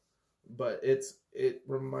original, but it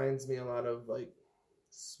reminds me a lot of like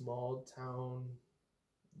small town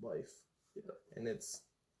life, and it's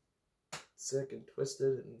sick and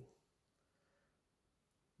twisted and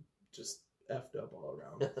just effed up all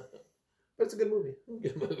around. But it's a good movie.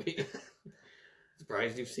 Good movie.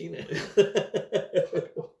 Surprised you've seen it.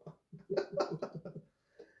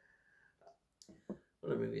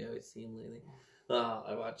 What a movie I've seen lately.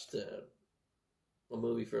 I watched a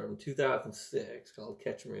movie from 2006 called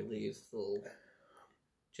Catch and Release. The little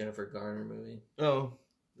Jennifer Garner movie. Oh.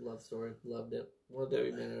 Love story. Loved it. Loved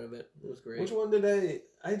every minute of it. It was great. Which one did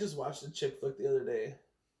I just watched a chick flick the other day.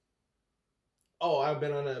 Oh, I've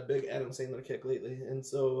been on a big Adam Sandler kick lately, and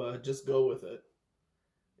so Just Go With It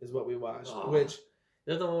is what we watched. Which is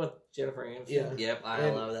that the one with Jennifer Aniston? Yeah. Yep, I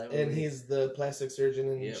love that movie. And he's the plastic surgeon,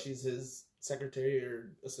 and she's his secretary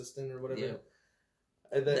or assistant or whatever. Yep.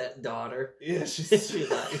 And that daughter. Yeah, she's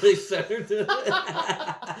not really centered. The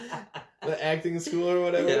acting school or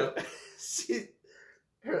whatever. Yep.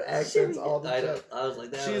 Her accent's all the time. I was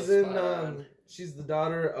like, that she's she's the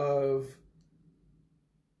daughter of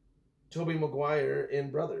Tobey Maguire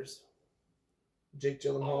in Brothers. Jake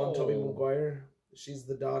Gyllenhaal and Tobey Maguire. She's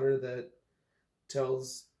the daughter that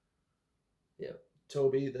tells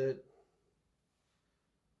Tobey that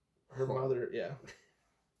her mother,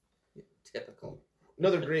 Typical.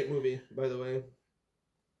 Another great movie, by the way.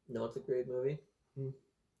 No, it's a great movie. Hmm.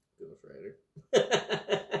 Ghost Rider.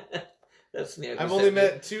 That's me. I've only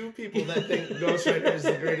met 2 people that think Ghost Rider is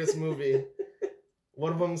the greatest movie.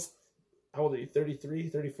 One of them's, how old are you, 33,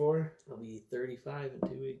 34? I'll be 35 in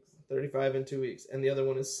 2 weeks. 35 in 2 weeks. And the other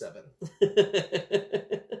one is 7.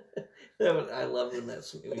 I love when you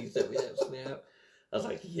sent me that snap. I was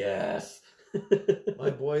like, yes. My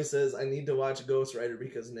boy says I need to watch Ghost Rider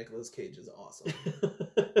because Nicolas Cage is awesome.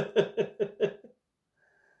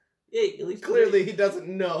 Yeah, at least Clearly he doesn't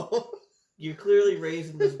know. You're clearly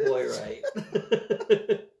raising this boy right.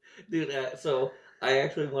 Dude, so I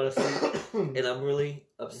actually want to see, and I'm really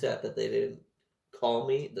upset that they didn't call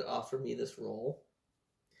me to offer me this role.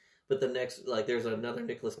 But the next, there's another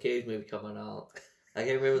Nicolas Cage movie coming out. I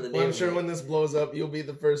can't remember the name. Well, I'm sure when this blows up, you'll be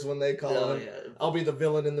the first one they call. Oh, yeah. I'll be the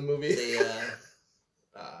villain in the movie.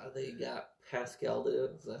 They got Pascal to do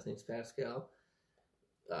it. His last name's Pascal.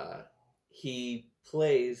 He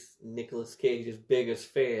plays Nicolas Cage's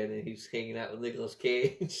biggest fan, and he's hanging out with Nicolas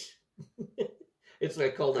Cage. It's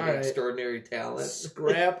called an extraordinary talent.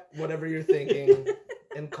 Scrap whatever you're thinking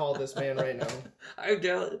and call this man right now. I'm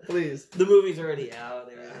down. Please. The movie's already out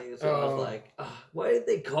and everything, so I was like, why did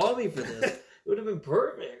they call me for this? It would have been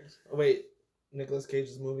perfect. Oh, wait, Nicolas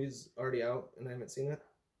Cage's movie's already out and I haven't seen it?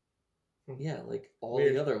 Yeah, like all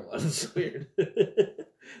Weird. the other ones. Weird.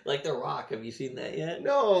 Like The Rock. Have you seen that yet?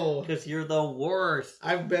 No. Because you're the worst.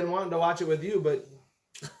 I've been wanting to watch it with you, but...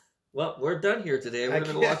 Well, we're done here today. We're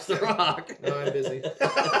going to watch The Rock. No, I'm busy.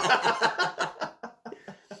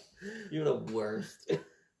 You're the worst.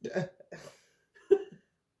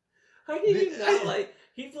 How can you not like...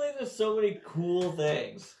 He plays with so many cool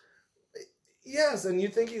things. Yes, and you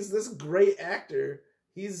think he's this great actor.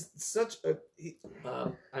 He's such a...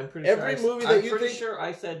 I'm pretty every sure movie that I'm you pretty think... sure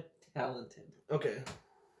I said talented. Okay.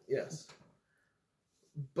 Yes.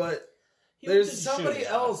 But... He there's went to somebody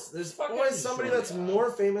Juilliard. else. There's Fucking always somebody that's Juilliard.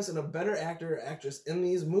 more famous and a better actor or actress in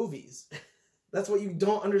these movies. That's what you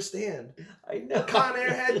don't understand. I know. Con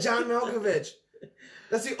Air had John Malkovich.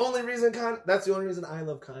 That's the only reason I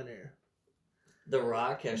love Con Air. The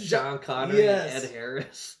Rock has Sean Connery Yes. and Ed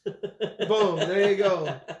Harris. Boom, there you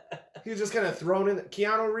go. He was just kind of thrown in.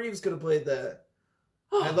 Keanu Reeves could have played that.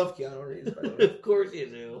 I love Keanu Reeves, by the way. Of course you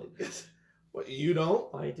do. What, you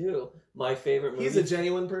don't? I do. My favorite movie. He's a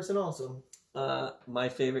genuine person also. My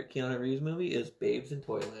favorite Keanu Reeves movie is Babes in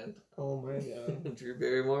Toyland. Oh my god. Drew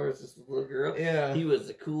Barrymore was this little girl. Yeah. He was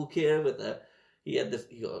a cool kid with he had this,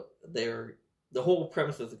 the whole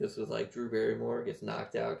premise of this was like Drew Barrymore gets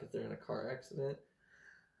knocked out because they're in a car accident.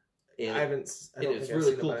 And it's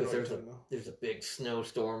really cool because there's a big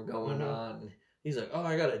snowstorm going on. And he's like, oh,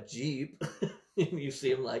 I got a Jeep. And you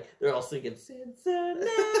see him they're all singing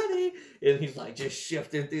Cincinnati. And he's just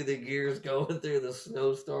shifting through the gears, going through the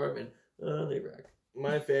snowstorm, and they wreck.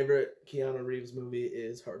 My favorite Keanu Reeves movie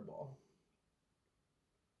is Hardball.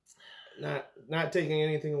 Not taking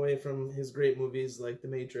anything away from his great movies like The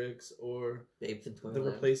Matrix or Babes in Toyland.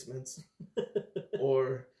 The Replacements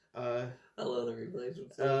or I love The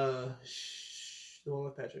Replacements. the one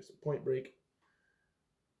with Patrick, Point Break.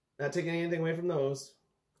 Not taking anything away from those.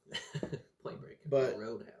 Point Break. But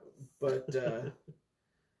Roadhouse. But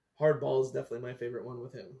Hardball is definitely my favorite one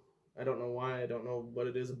with him. I don't know why. I don't know what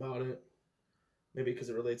it is about it. Maybe because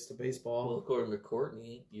it relates to baseball. Well, according to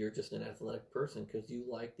Courtney, you're just an athletic person because you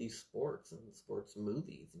like these sports and sports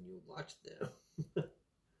movies and you watch them.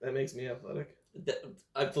 That makes me athletic.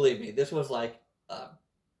 Believe me, this was a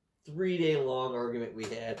 3-day long argument we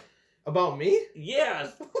had. About me?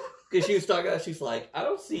 Yes! Because she was talking about, she's like, I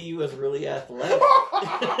don't see you as really athletic.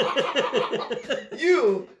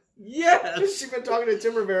 You? Yes! She's been talking to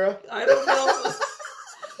Tim Rivera. I don't know.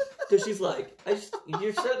 Because she's like, I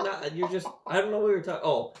don't know what we were talking.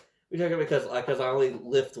 Oh, we're talking because I only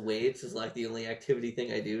lift weights is the only activity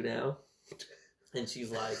thing I do now. And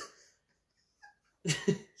she's like,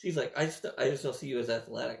 I just don't see you as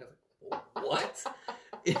athletic. I was like, what?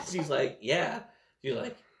 And she's like, yeah. She's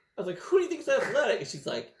like, I was like, who do you think is athletic? And she's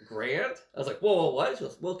like, Grant? I was like, whoa, what? She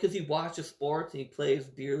goes, well, because he watches sports and he plays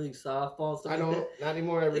beer league softball and stuff. I don't, not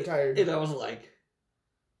anymore, I retired. And I was like,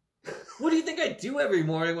 what do you think I do every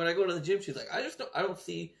morning when I go to the gym? She's like, I don't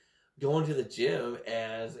see going to the gym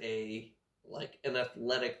as an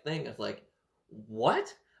athletic thing. I was like,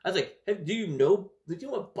 what? I was like, do you know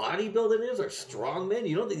what bodybuilding is or strongman?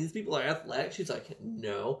 You don't think these people are athletic? She's like,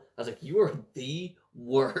 no. I was like, you are the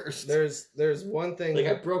worst. There's one thing.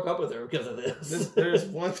 I broke up with her because of this. There's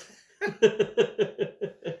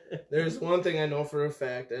one thing I know for a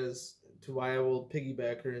fact as to why I will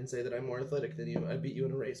piggyback her and say that I'm more athletic than you. I beat you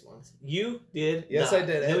in a race once. You did. Yes, not. I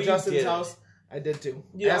did. No, At Justin's house, I did too.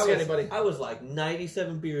 Yeah, Ask anybody. I was like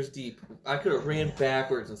 97 beers deep. I could have ran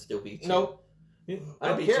backwards and still beat you. Nope. I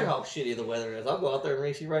don't care how shitty the weather is. I'll go out there and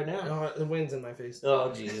race you right now. No, the wind's in my face.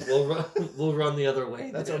 Oh, jeez. We'll run the other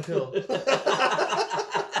way. That's uphill.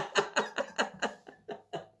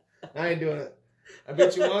 I ain't doing it. I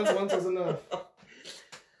beat you once. Once is enough.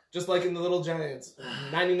 Just like in the Little Giants.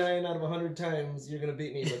 99 out of 100 times you're going to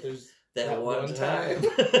beat me, but there's that one time.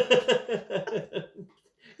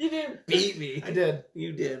 You didn't beat me. I did.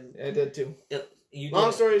 You did. I did too. You Long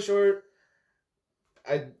did. story short,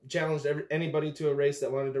 I challenged anybody to a race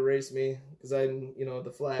that wanted to race me because I'm,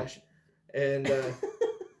 the Flash. And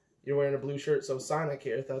you're wearing a blue shirt, so Sonic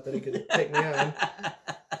here thought that he could take me on.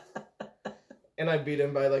 And I beat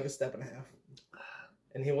him by like a step and a half.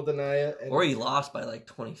 And he will deny it. And or he lost by like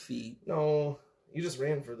 20 feet. No, you just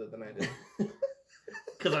ran further than I did.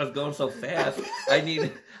 Because I was going so fast. I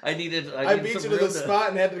needed I beat you to the spot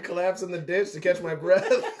and had to collapse in the ditch to catch my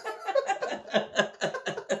breath.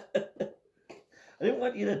 I didn't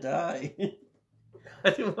want you to die. I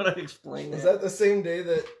didn't want to explain that. Was that the same day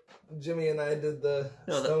that Jimmy and I did the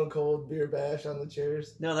Stone Cold beer bash on the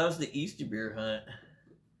chairs? No, that was the Easter beer hunt.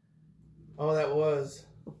 Oh, that was.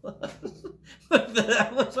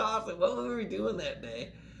 That was awesome. What were we doing that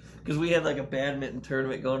day? Because we had like a badminton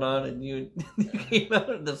tournament going on, and you came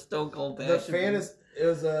out of the Stone Cold bash. It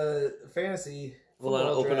was a fantasy. Well,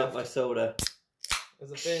 I'll open up my soda. It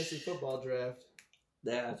was a fantasy football draft.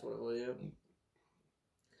 That's what it was.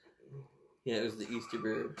 Yeah, it was the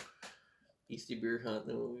Easter beer hunt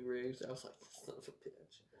that when we raised. I was like, son of a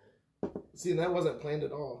bitch. See, that wasn't planned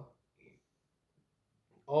at all.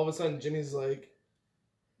 All of a sudden, Jimmy's like,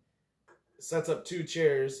 sets up 2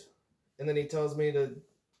 chairs, and then he tells me to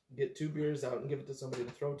get 2 beers out and give it to somebody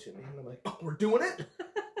to throw to me. And I'm like, oh, we're doing it?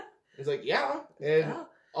 He's like, yeah. And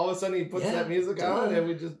all of a sudden he puts that music on, and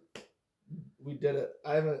we did it.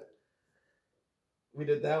 We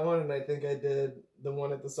did that one, and I think I did the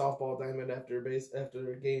one at the softball diamond after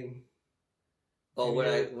a game. Oh,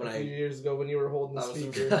 a few years ago when you were holding the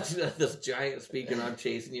speaker. This giant speaker, and I'm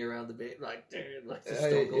chasing you around the base, like, dude, like the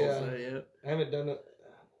Stone Cold. Yeah. I haven't done it.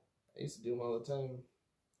 I used to do them all the time.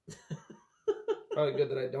 Probably good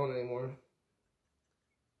that I don't anymore.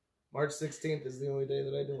 March 16th is the only day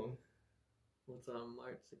that I do them. What's on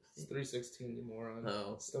March 16th? It's 3/16, you moron.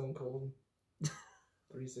 Oh. Stone Cold.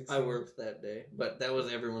 3/16. I worked that day, but that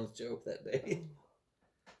was everyone's joke that day.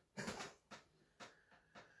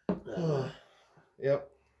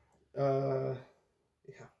 Yep. Yeah.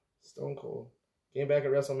 Stone Cold. Came back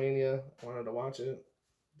at WrestleMania. Wanted to watch it.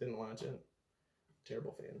 Didn't watch it.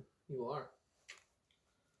 Terrible fan. You are.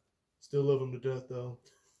 Still love him to death, though.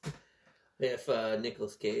 If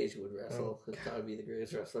Nicolas Cage would wrestle, he'd probably be the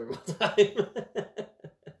greatest wrestler of all time.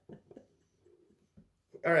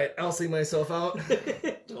 All right, I'll see myself out.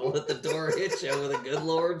 Don't let the door hit you with a good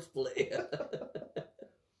Lord's play.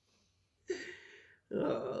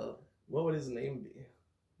 What would his name be?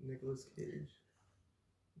 Nicolas Cage.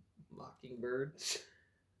 Mockingbird.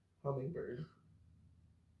 Hummingbird.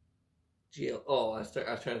 I was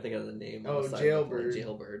trying to think of the name. Oh, Jailbird.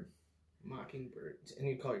 Jailbird. Mockingbird. And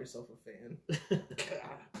you call yourself a fan.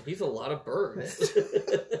 He's a lot of birds.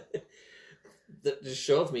 That just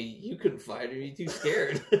shows me you couldn't fight him. You're too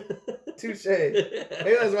scared. Touche.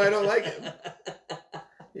 Maybe that's why I don't like him.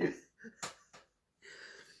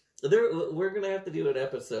 We're going to have to do an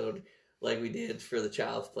episode like we did for the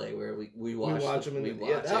Child's Play where we watch them.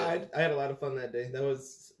 I had a lot of fun that day. That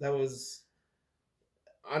was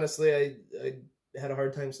honestly, I had a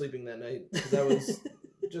hard time sleeping that night because that was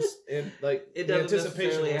just it doesn't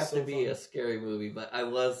necessarily have to be a scary movie, but I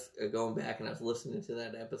was going back and I was listening to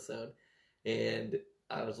that episode, and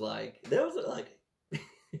I was like, that was like,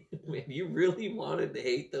 man, you really wanted to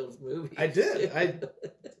hate those movies. I did.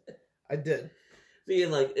 I did. See,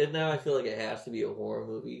 and now I feel like it has to be a horror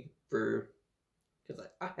movie because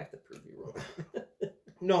I have to prove you wrong.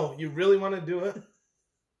 No, you really want to do it?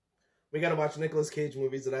 We got to watch Nicolas Cage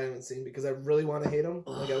movies that I haven't seen because I really want to hate them.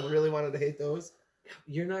 Like, I really wanted to hate those.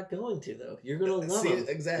 You're not going to, though. You're going to love them.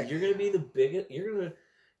 Exactly. You're going to be the biggest. You're going to,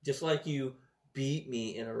 just like you beat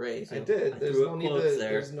me in a race. I did. There's no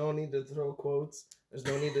need to throw quotes. There's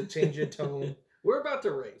no need to change your tone. We're about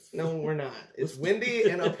to race. No, we're not. It's windy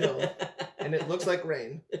and uphill, and it looks like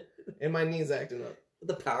rain. And my knee's acting up.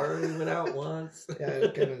 The power went out once. Yeah,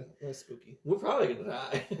 it kind of was spooky. We're probably going to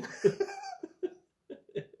die.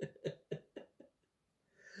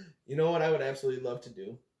 You know what I would absolutely love to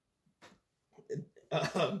do?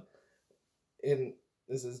 And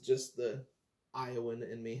this is just the Iowan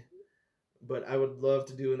in me, but I would love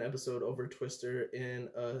to do an episode over Twister in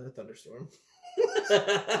a thunderstorm.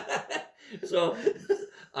 So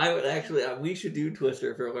I would actually, we should do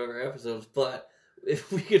Twister for one of our episodes, but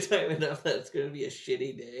if we could time it up that it's going to be a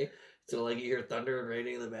shitty day, so like you hear thunder and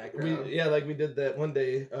raining in the background. Like we did that one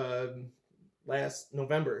day last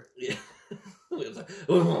November. Yeah. It was like,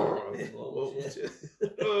 oh, shit.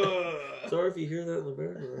 Sorry if you hear that in the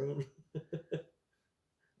background.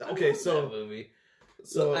 Okay, so that movie.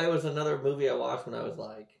 So I was another movie I watched when I was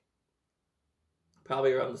like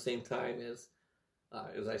probably around the same time as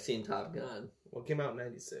I seen Top Gun. Well, it came out in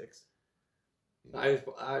 '96. It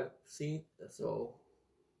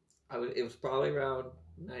was probably around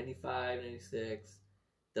 95, 96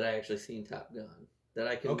 that I actually seen Top Gun. That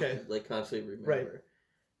I can like constantly remember. Right.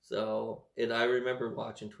 So, and I remember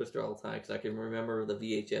watching Twister all the time because I can remember the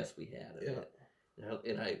VHS we had of it.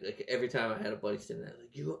 And I like every time I had a buddy sitting there,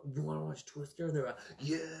 like, you want to watch Twister? And they're like,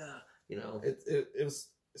 yeah, you know. It was,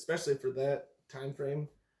 especially for that time frame,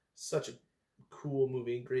 such a cool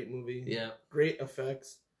movie, great movie. Yeah. Great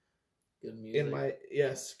effects. Good music.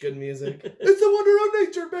 Good music. It's the wonder of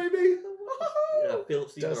nature, baby. Yeah, Philip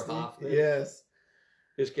Seymour Hoffman. Yes.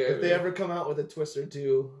 His character. If they ever come out with a Twister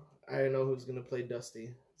 2, I know who's going to play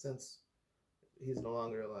Dusty, since he's no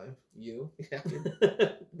longer alive. You? Yeah.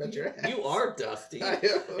 Bet your ass. You are Dusty. I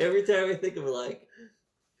am. Every time I think of like,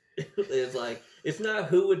 it's like, it's not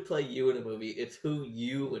who would play you in a movie, it's who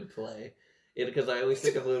you would play. Because I always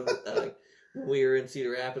think of when we were in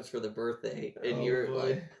Cedar Rapids for the birthday, and you're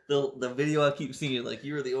like, the video I keep seeing, like,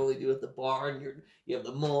 you were the only dude at the bar, and you have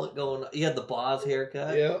the mullet going, you had the Boz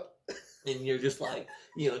haircut. Yep. And you're just like,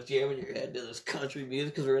 jamming your head to this country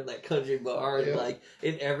music because we're in that country bar, and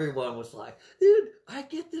and everyone was like, dude, I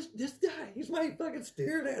get this guy, he's my fucking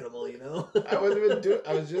spirit animal, I wasn't even doing,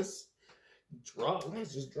 I was just drunk. I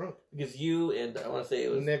was just drunk. Because you and I want to say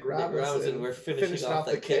it was Nick Robinson were finishing off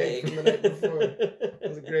the keg from the night before. It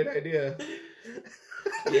was a great idea.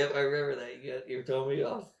 Yeah, I remember that. You were telling me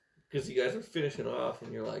off because you guys were finishing off,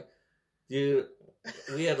 and you're like, dude,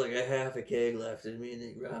 we had like a half a keg left, and me and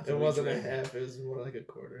Nick Robinson. It wasn't a half; it was more like a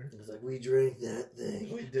quarter. It was like we drank that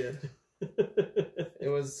thing. We did. It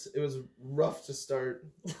was rough to start,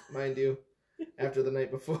 mind you, after the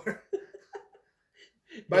night before.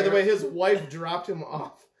 By the way, his wife dropped him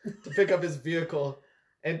off to pick up his vehicle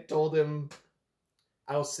and told him,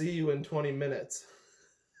 "I'll see you in 20 minutes."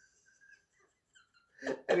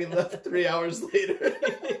 And he left 3 hours later.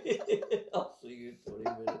 I'll see you in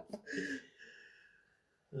 20 minutes.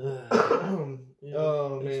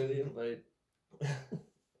 Oh man!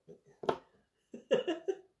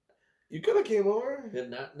 You could have came over.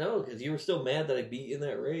 No, because you were still mad that I beat you in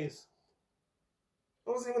that race. It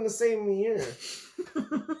wasn't even the same year.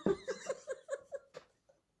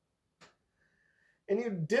 And you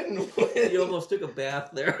didn't win. You almost took a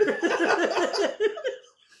bath there.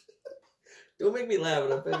 Don't make me laugh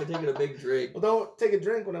when I'm fucking taking a big drink. Well, don't take a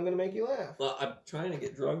drink when I'm going to make you laugh. Well, I'm trying to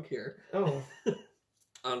get drunk here. Oh.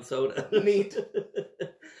 On soda. Neat.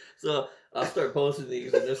 So I'll start posting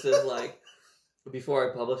these, and this is like, before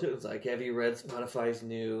I publish it, it's like, have you read Spotify's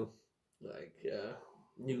new,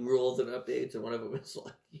 new rules and updates? And one of them is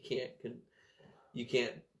like, you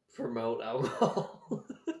can't promote alcohol.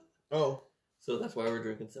 Oh. So that's why we're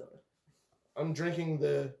drinking soda. I'm drinking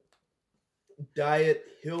the Diet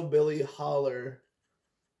Hillbilly Holler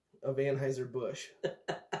of Anheuser-Busch.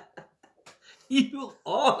 You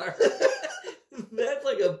are. That's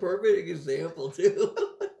like a perfect example, too.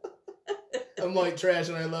 I'm white trash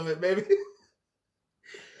and I love it, baby.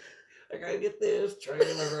 I gotta get this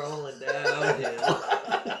trailer rolling downhill.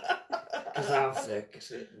 Because I'm sick of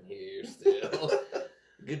sitting here still.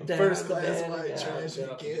 Good time. First class white trash, you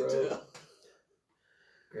can't tell.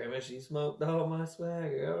 Grandma, she smoked all my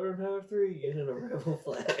swag. I don't have 3 in a rebel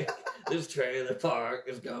flag. This trailer park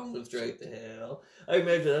is going straight to hell. I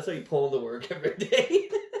imagine that's how you pull into work every day.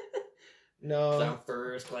 No. I'm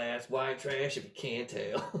first class white trash if you can't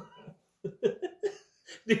tell.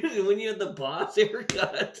 Dude, when you had the Boss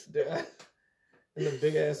haircut. And the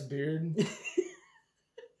big ass beard.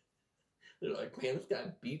 They're like, man, this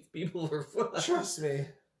guy beats people for fun. Trust me.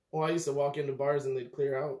 Well, I used to walk into bars and they'd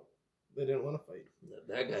clear out. They didn't want to fight.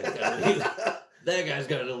 That guy's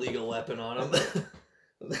got an illegal weapon on him.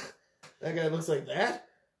 That guy looks like that?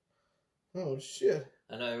 Oh, shit.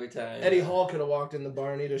 I know every time. Eddie Hall could have walked in the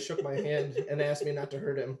bar and he just shook my hand and asked me not to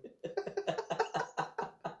hurt him.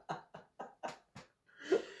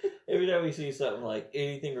 Every time we see something like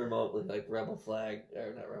anything remotely like Rebel Flag,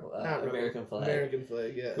 or not Rebel, American Flag. American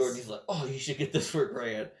Flag, yes. Gordon's like, oh, you should get this for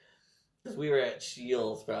 $1,000. Because we were at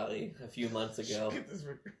Shields probably a few months ago.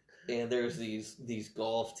 And there's these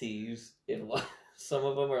golf tees, and some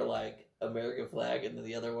of them are like American Flag, and then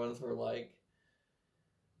the other ones were like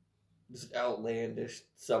this outlandish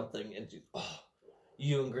something, and she's, oh,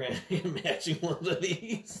 you and Granny are matching one of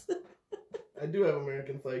these. I do have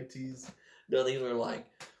American flag tees. No, these were like,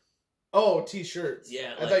 oh, t-shirts.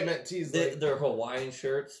 Yeah, I thought you meant tees. They're Hawaiian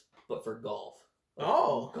shirts, but for golf. Like,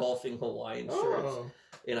 golfing Hawaiian shirts.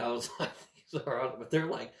 And I was like, these are on, but they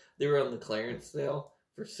were on the clearance sale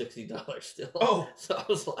for $60 still. Oh, so I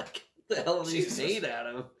was like, what the hell are these made out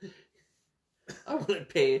of? I wouldn't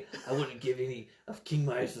give any of King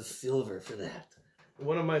Midas' silver for that.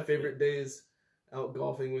 One of my favorite days out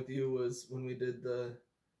golfing with you was when we did the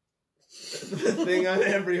thing on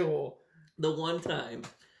every hole. The one time.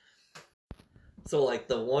 So, like,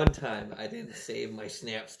 the one time I didn't save my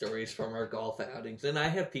Snap stories from our golf outings. And I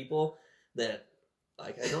have people that,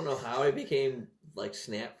 like, I don't know how I became, like,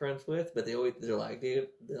 Snap friends with, but they're like, dude,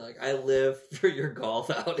 I live for your golf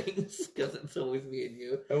outings, because it's always me and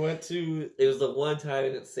you. It was the one time I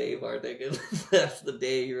didn't save our thing, and that's the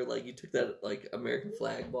day you took that, like, American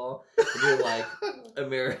flag ball, and you're like,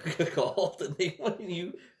 America called, and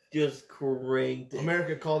you just cranked it.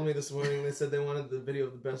 America called me this morning, and they said they wanted the video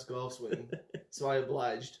of the best golf swing, so I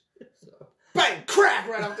obliged. So. Bang! Crack!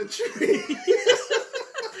 Right off the tree!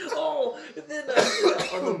 Oh, and then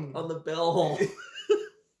on the bell hole,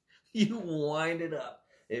 you wind it up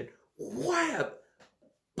and whap,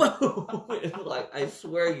 boom! And I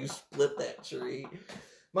swear you split that tree.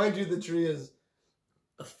 Mind you, the tree is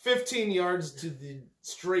 15 yards to the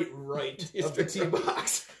straight right of the tee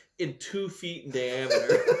box. In 2 feet in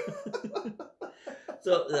diameter.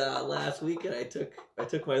 So last weekend I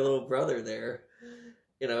took my little brother there.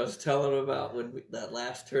 And I was telling him about that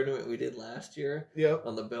last tournament we did last year,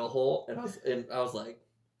 on the bell hole, and I was like,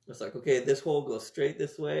 okay, this hole goes straight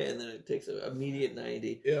this way, and then it takes an immediate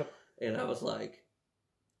 90. Yep. And I was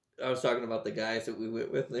talking about the guys that we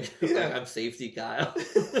went with. And like, I'm safety Kyle.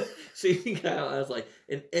 Safety Kyle. I was like,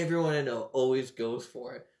 and everyone I know always goes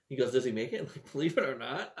for it. He goes, does he make it? I'm like, believe it or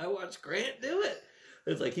not, I watched Grant do it.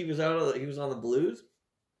 It's like he was on the Blues.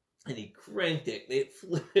 And he cranked it. It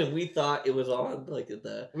flew, and we thought it was on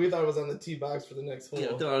we thought it was on the tee box for the next hole.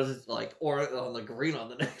 Thought it was or on the green on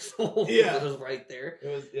the next hole. Yeah, it was right there. It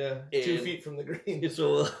was 2 feet from the green.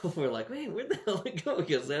 So we're like, man, where the hell did it go?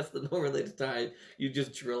 Because that's the normally the time you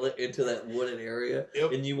just drill it into that wooded area,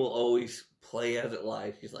 and you will always play as it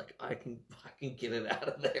lies. He's like, I can get it out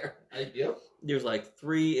of there. There's like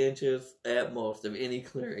 3 inches at most of any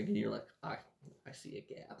clearing, and you're like, I see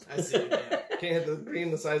a gap. I see a gap. Can't hit the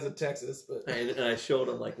green the size of Texas, but and I showed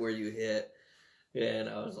him where you hit, and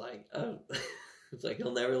I was like, it's like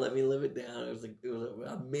he'll never let me live it down. It was an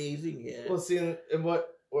amazing hit. Well, see, and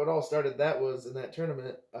what all started that was in that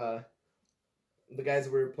tournament. The guys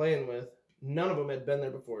we were playing with, none of them had been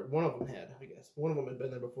there before. One of them had, I guess. One of them had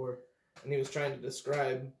been there before, and he was trying to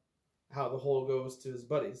describe how the hole goes to his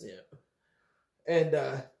buddies. Yeah,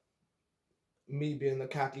 and. Me being the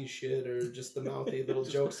cocky shit or just the mouthy little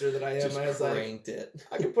jokester that I am, I was like,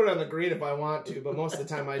 I can put it on the green if I want to, but most of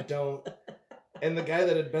the time I don't. And the guy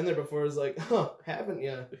that had been there before was like, haven't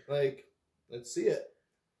you? Like, let's see it.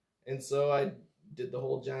 And so I did the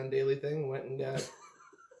whole John Daly thing, went and got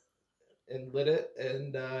and lit it,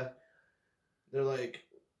 and they're like,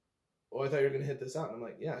 oh, I thought you were going to hit this out. And I'm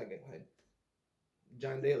like, yeah, I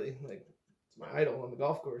John Daly, like, it's my idol on the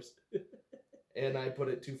golf course. And I put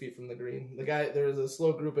it 2 feet from the green. There was a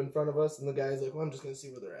slow group in front of us, and the guy's like, well, I'm just going to see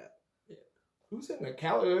where they're at. Yeah. Who's hitting a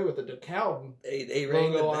Callaway with a DeKalb they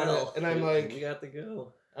rang the on bell. It? And I'm like, you got to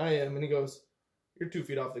go. I am. And he goes, you're 2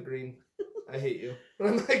 feet off the green. I hate you. And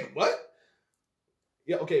I'm like, what?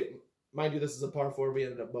 Yeah, okay. Mind you, this is a par 4. We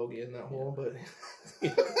ended up bogeying that hole, but...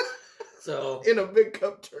 So in a big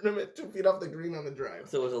cup tournament, 2 feet off the green on the drive.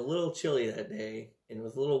 So it was a little chilly that day, and it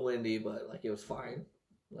was a little windy, but it was fine.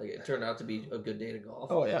 It turned out to be a good day to golf.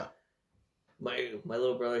 Oh yeah. My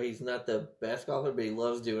little brother, he's not the best golfer, but he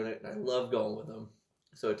loves doing it, and I love going with him.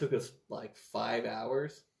 So it took us 5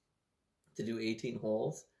 hours to do 18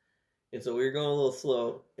 holes, and so we were going a little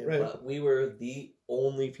slow. But we were the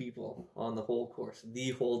only people on the whole course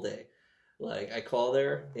the whole day. I called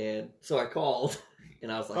there, and so I called, and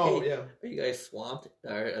I was like, "Hey, are you guys swamped?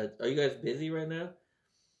 Are you guys busy right now?"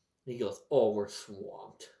 And he goes, "Oh, we're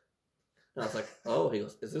swamped." And I was like, "Oh," he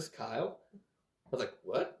goes, "Is this Kyle?" I was like,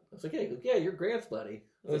 "What?" I was like, "Yeah, you're Grant's buddy."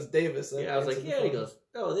 It was Davis. Yeah, I was like, "Yeah." He goes,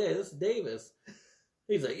 "Oh, yeah, this is Davis."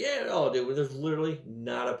 He's like, "Yeah, oh, dude, there's literally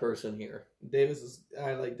not a person here."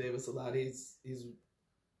 I like Davis a lot. He's.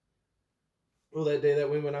 Well, that day that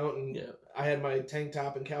we went out and I had my tank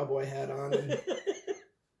top and cowboy hat on, and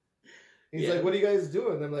he's like, "What are you guys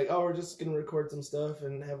doing?" And I'm like, "Oh, we're just gonna record some stuff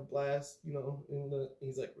and have a blast, you know." And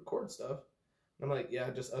he's like, "Record stuff." I'm like, yeah,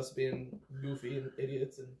 just us being goofy and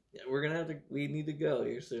idiots. And Yeah, we need to go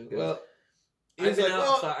here soon. well, I've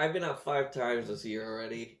been out 5 times this year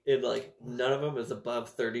already, and like none of them is above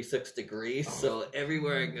 36 degrees. So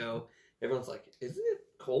everywhere I go, everyone's like, "Isn't it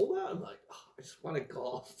cold out?" I'm like, "Oh, I just want to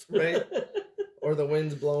golf." Right? Or the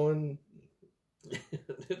wind's blowing.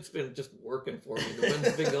 It's been just working for me. The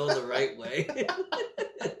wind's been going the right way.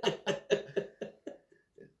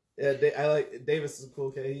 Yeah, I like Davis is a cool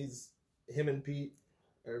guy. Him and Pete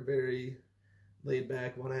are very laid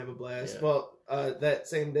back, want to have a blast. Yeah. Well, that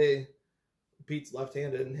same day, Pete's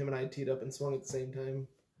left-handed, and him and I teed up and swung at the same time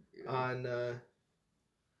on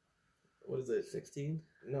what is it? 16?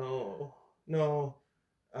 No. The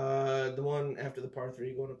one after the par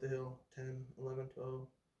 3 going up the hill. 10, 11, 12,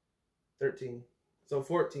 13. So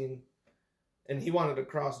 14. And he wanted to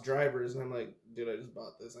cross drivers, and I'm like, dude, I just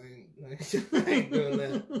bought this. I ain't doing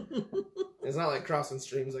that. It's not like crossing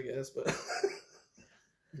streams, I guess, but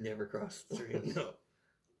Never crossed the stream. no.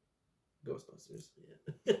 Ghostbusters.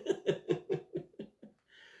 Yeah.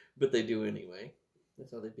 But they do anyway.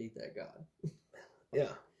 That's how they beat that god. Yeah,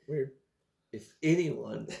 weird. If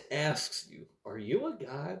anyone asks you, "Are you a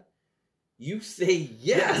god?" you say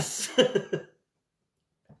yes. It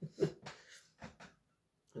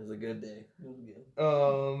was a good day. It was good.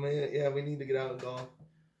 Oh man, yeah, we need to get out and golf.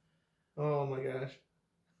 Oh my gosh,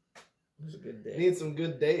 It was a good day. need some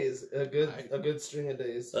good days. A good string of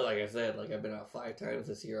days. But like I said, I've been out 5 times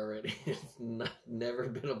this year already. It's never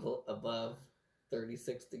been above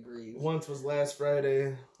 36 degrees. Once was last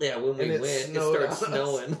Friday. Yeah, when we went, it started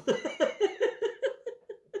snowing.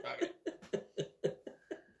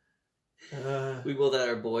 We both had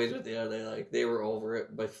our boys with the other. They were over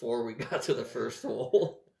it before we got to the first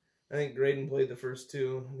hole. I think Graydon played the first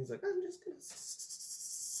 2, and he's like, "I'm just gonna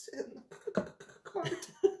sit in the cart."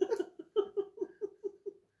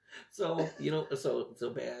 So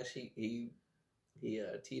Bash, he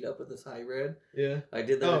teed up with this high red. Yeah, I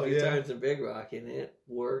did that a few times in Big Rock, and it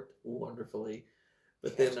worked wonderfully.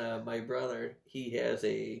 But then my brother, he has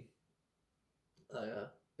it's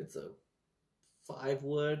a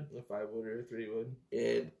 5-wood. a 5-wood or a 3-wood.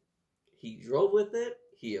 And he drove with it.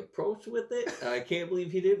 He approached with it. And I can't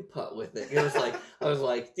believe he didn't putt with it. It was like, I was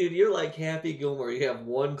like, dude, you're like Happy Gilmore. You have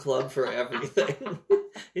one club for everything.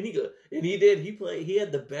 And he did. He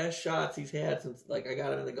had the best shots he's had since I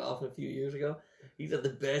got him into golf a few years ago. He's had the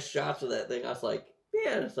best shots of that thing. I was like,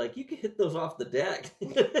 man, it's like you can hit those off the deck.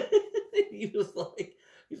 He's like,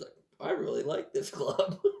 I really like this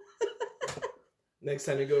club. Next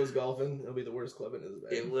time he goes golfing, it'll be the worst club in his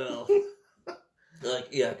bag. It will.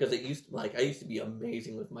 Because it used to, I used to be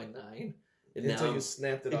amazing with my 9, and until now you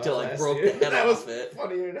snapped it until off. I broke the head that off was it.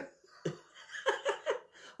 Funnier. I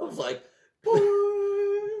was like,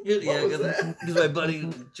 yeah, because my buddy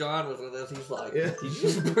John was with us. He's like, Yeah. did you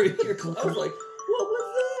just break your club? I was like, what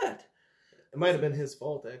was that? It might have been his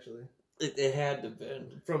fault, actually, It had to have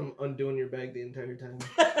been. from undoing your bag the entire time.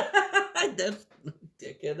 That's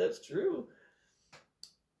dickhead. That's true.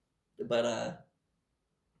 But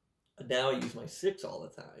now I use my 6 all the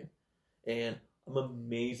time, and I'm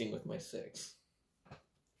amazing with my 6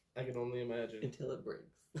 I can only imagine. until it breaks.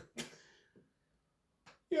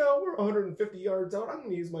 Yeah, we're 150 yards out. I'm going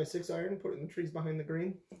to use my 6-iron and put it in the trees behind the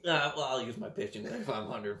green. Well, I'll use my pitching if I'm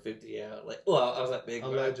 150 out. I was at Big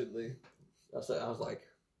Rock. Allegedly. I was like,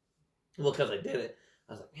 well, because I did it.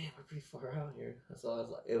 I was like, man, we're pretty far out here. So I was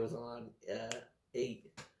like, it was on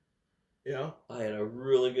 8. Yeah. I had a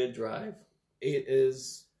really good drive. 8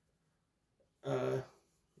 is the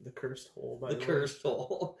cursed hole, by the way. Cursed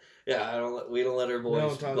hole. Yeah, we don't let our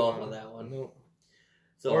boys golf on that one. No.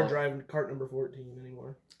 So Or driving cart number 14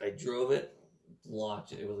 anymore. I drove it,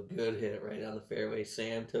 launched it. It was a good hit right down the fairway.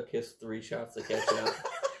 Sam took his 3 shots to catch up.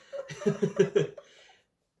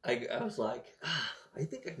 I was like, I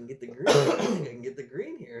think I can get the green. I think I can get the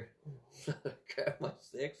green here. So I grabbed my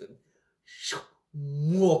 6 and just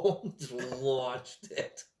launched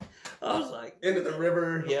it. I was like, Into the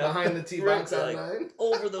river, behind the tee box on 9.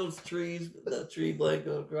 Over those trees, the tree blade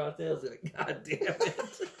going across there. I was like, God damn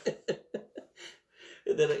it.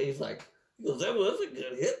 And then he goes, that was a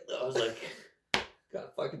good hit. I was like, gotta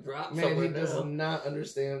fucking drop Man, somewhere he does now. not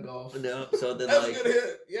understand golf. No, so then That's a good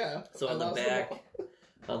hit, yeah. So on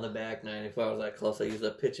the back 9, if I was that close, I used my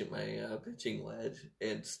pitching wedge,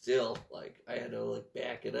 and still I had to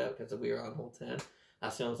back it up because we were on hole 10. I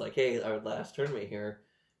was like, hey, our last tournament here,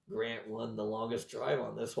 Grant won the longest drive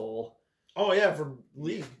on this hole. Oh yeah, for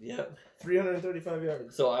league. Yep. 335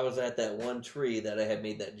 yards. So I was at that one tree that I had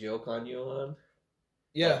made that joke on you on.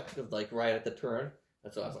 Yeah. Right at the turn.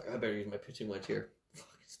 And so I was like, I better use my pitching wedge here.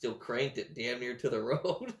 Still cranked it damn near to the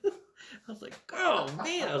road. I was like, God oh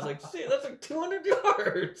man, I was like, shit, that's like 200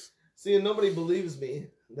 yards. See, and nobody believes me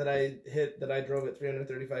that I drove it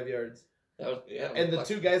 335 yards. That was, yeah. And the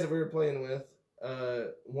two guys that we were playing with,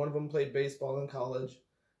 one of them played baseball in college.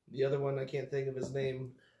 The other one, I can't think of his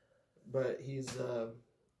name, but he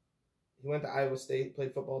went to Iowa State,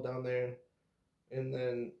 played football down there, and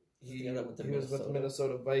then he was with the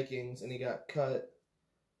Minnesota Vikings, and he got cut.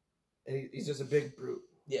 And he's just a big brute.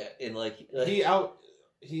 Yeah, and like he out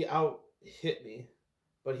hit me,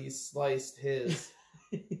 but he sliced his.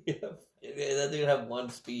 Yeah, that dude had one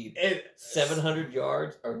speed. And 700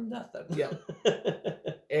 yards or nothing. Yeah.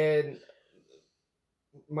 And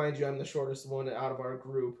mind you, I'm the shortest one out of our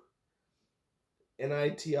group. And I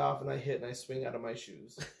tee off and I hit and I swing out of my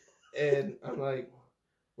shoes. And I'm like,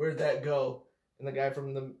 where'd that go? And the guy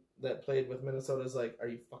that played with Minnesota is like, are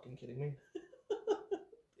you fucking kidding me?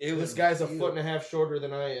 This guy's a foot and a half shorter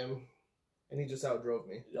than I am. And he just outdrove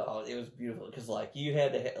me. Oh, it was beautiful. Because, like, you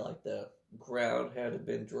had to hit, like, the ground had to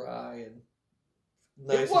been dry and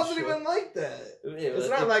nice. It wasn't even like that. It's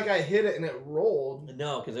not like I hit it and it rolled.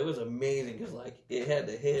 No, because it was amazing. Because, like, it had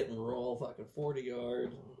to hit and roll fucking 40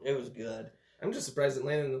 yards. It was good. I'm just surprised it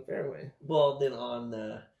landed in the fairway. Well, then on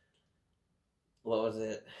the, what was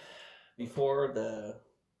it? Before the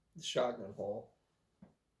shotgun hole.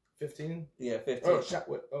 15? Yeah, 15.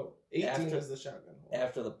 Oh, 18 was the shotgun hole.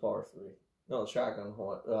 After the par 3. No, the shotgun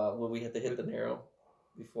hole. When we had to hit the narrow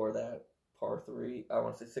before that par 3. I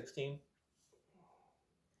want to say 16.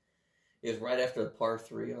 It was right after the par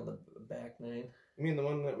 3 on the back 9. You mean the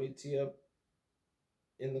one that we tee up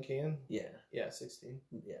in the can? Yeah. Yeah, 16.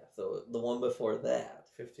 Yeah, so the one before that.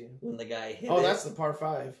 15. When the guy hit it. Oh, that's the par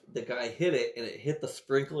 5. The guy hit it, and it hit the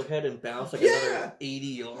sprinkler head and bounced like another 80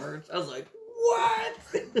 yards. I was like, what?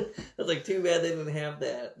 I was like, too bad they didn't have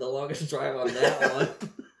the longest drive on that one.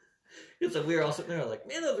 It's like we were all sitting there, I was like,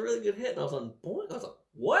 man, that was a really good hit. And I was on point. I was like,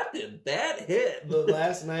 what did that hit? The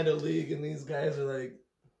last night of league, and these guys are like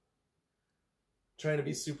trying to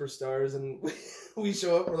be superstars, and we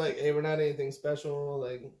show up, we're like, hey, we're not anything special,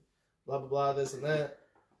 like blah blah blah, this and that.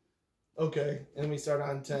 Okay, and we start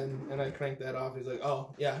on 10, and I crank that off. He's like,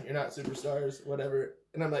 oh yeah, you're not superstars, whatever.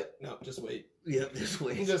 And I'm like, no, just wait. Yep, just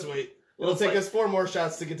wait. Just wait. Well, It'll take us 4 more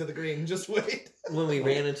shots to get to the green. Just wait. When we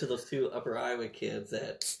ran into those 2 Upper Iowa kids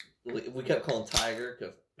that we kept calling Tiger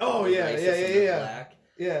because black.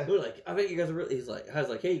 Yeah. We were like, I bet you guys are really. I was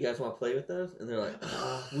like, hey, you guys want to play with us? And they're like,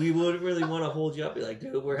 oh, we wouldn't really want to hold you up. Be like,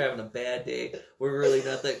 dude, we're having a bad day. We're really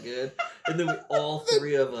not that good. And then all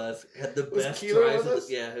 3 of us had the best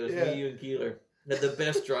drives. Yeah, it was me, you, and Keeler. Had the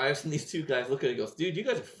best drives, and these 2 guys look at it and goes, dude, you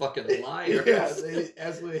guys are fucking liars. Yeah, they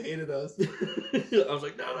absolutely hated us. I was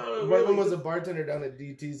like, no. One of them was a bartender down at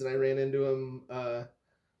DT's, and I ran into him a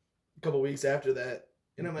couple weeks after that.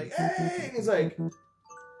 And I'm like, hey! And he's like,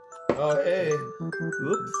 oh, hey.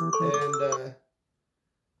 Whoops. And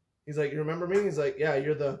he's like, you remember me? He's like, yeah,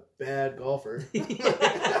 you're the bad golfer. I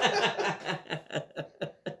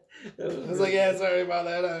was like, yeah, sorry about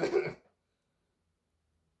that.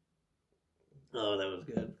 Oh, that was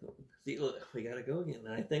good. See, look, we gotta go again.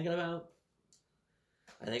 I think I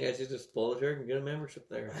should just pull the trigger and get a membership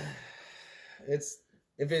there.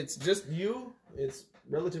 If it's just you, it's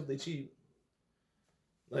relatively cheap.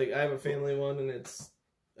 Like, I have a family one, and it's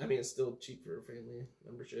still cheap for a family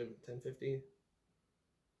membership. $1,050,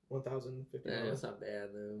 $1,050. Yeah, it's not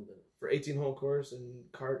bad though. But for 18-hole course and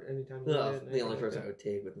cart anytime. The only person I would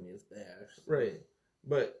take with me is Bash. So. Right,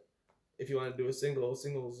 but if you want to do a single's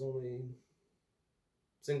only.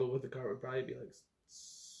 Single with the car would probably be like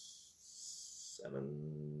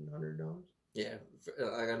 $700. Yeah,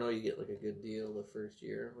 I know you get like a good deal the first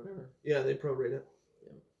year or whatever. Yeah, they prorate it.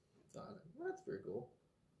 Yeah, that's pretty cool.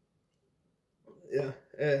 Yeah,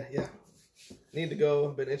 yeah. Need to go.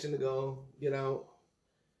 Been itching to go. Get out.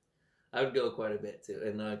 I would go quite a bit too,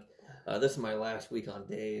 and this is my last week on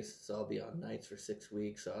days, so I'll be on nights for 6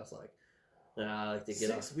 weeks. So I was like, I like to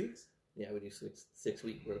get 6 weeks. Yeah, we do 6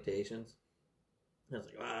 week rotations. I was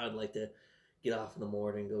like, I'd like to get off in the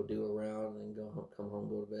morning, go do a round, and then come home,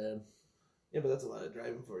 go to bed. Yeah, but that's a lot of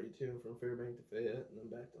driving for you too, from Fairbank to Fayette and then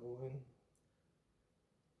back to Owen.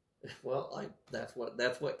 Well, that's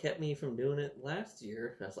what kept me from doing it last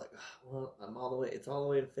year. I was like, well, it's all the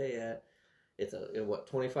way to Fayette. It's a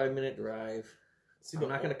 25-minute drive. See, I'm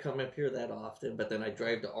not going to come up here that often, but then I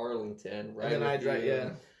drive to Arlington. Right, and then I drive,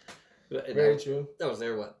 yeah. Very true. I was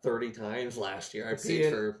there 30 times last year. I paid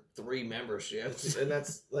for 3 memberships, and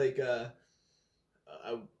that's like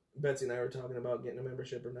Betsy and I were talking about getting a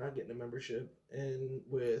membership or not getting a membership, and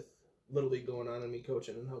with Little League going on and me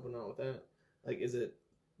coaching and helping out with that, like,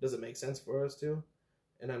 does it make sense for us to?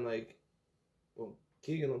 And I'm like, well,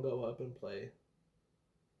 Keegan will go up and play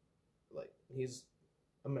like, he's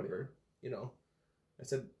a member, you know. I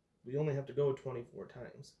said, we only have to go 24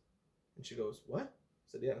 times. And she goes, what? I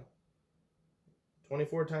said, yeah.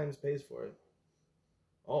 24 times pays for it.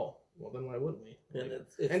 Oh, well, then why wouldn't we? Like,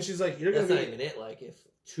 and she's like, you're going to be... That's not even it. Like, if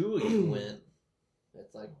 2 of you went,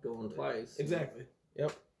 that's like going twice. Exactly.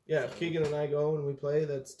 Yep. Yeah, if Keegan and I go and we play,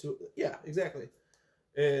 that's 2... Yeah, exactly.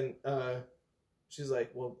 And she's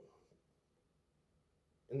like, well...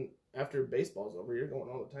 And after baseball's over, you're going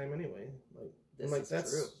all the time anyway. Like, I'm like,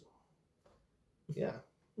 that's true. Yeah.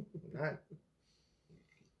 Not.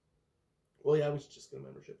 Well, yeah, we should just get a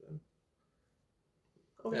membership then.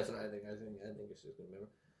 Okay. That's what I think. I think it's just gonna be.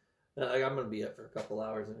 Like, I'm gonna be up for a couple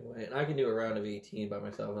hours anyway, and I can do a round of 18 by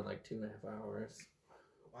myself in like 2.5 hours.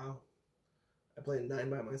 Wow. I played 9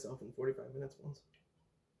 by myself in 45 minutes once.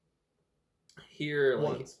 Here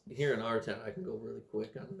in our town, I can go really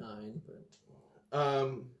quick on 9, but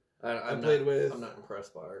I'm not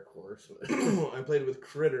impressed by our course. I played with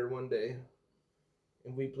Critter one day,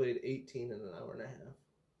 and we played 18 in an hour and a half,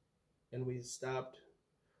 and we stopped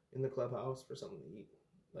in the clubhouse for something to eat.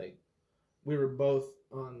 Like, we were both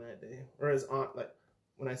on that day, or as on, like,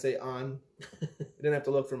 when I say on, I didn't have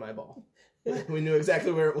to look for my ball. We knew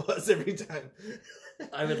exactly where it was every time.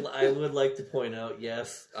 I would like to point out,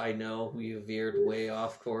 yes, I know we veered way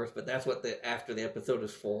off course, but that's what after the episode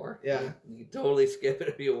is for. Yeah. You can totally skip it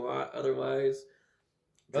if you want. Otherwise,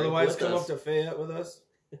 come up to Fayette with us.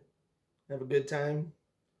 Have a good time.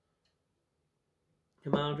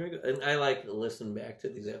 Come on, drink. And I like to listen back to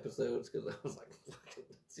these episodes because I was like,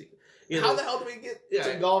 how the hell do we get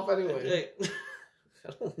to golf anyway? I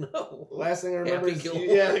don't know. Last thing I remember is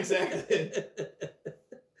yeah, exactly.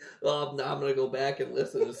 Well, now I'm gonna go back and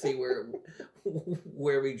listen to see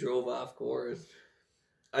where we drove off course.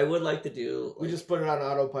 I would like to do. We just put it on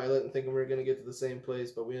autopilot and thinking we were gonna get to the same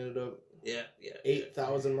place, but we ended up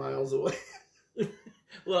 8,000 miles away.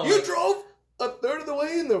 Well, you drove a third of the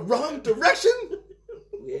way in the wrong direction.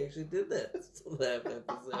 We actually did that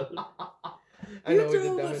episode. I know we did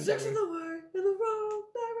drove 1/6 of the way in the wrong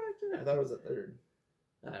direction. I thought it was a third.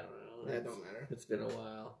 I don't know. That don't matter. It's been a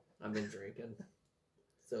while. I've been drinking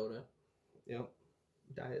soda. Yep.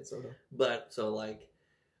 Diet soda. But, so, like,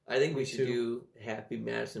 I think we should do Happy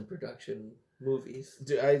Madison production movies.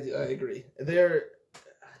 Dude, I agree. They're...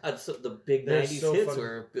 So the big 90s hits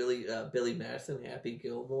were Billy Madison, Happy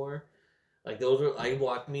Gilmore. Like, those were...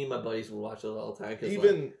 me and my buddies would watch those all the time.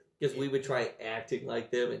 Because we would try acting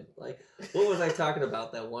like them. And, like, what was I talking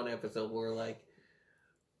about that one episode where, like...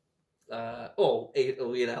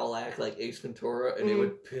 we'd all act like Ace Ventura, and it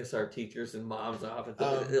would piss our teachers and moms off. And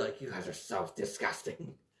like, you guys are so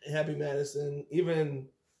disgusting. Happy Madison, even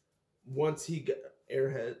once he got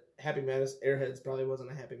Happy Madison, Airheads probably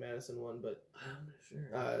wasn't a Happy Madison one, but I'm not sure.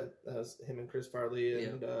 That was him and Chris Farley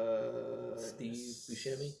and Steve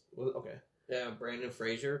Buscemi. Okay. Yeah, Brandon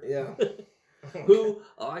Fraser. Yeah. Who?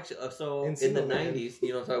 Oh, actually, so in the Man. 90s,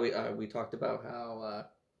 you know, so we talked about how.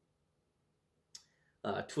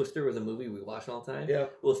 Twister was a movie we watched all the time. Yeah.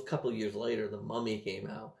 Well, a couple years later, The Mummy came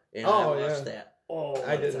out, and I watched that all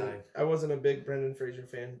the time. I wasn't a big Brendan Fraser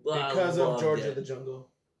fan Well, because of George of the Jungle.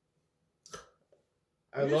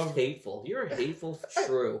 You're hateful. You're a hateful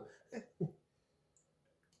shrew.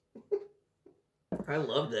 I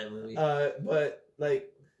love that movie. But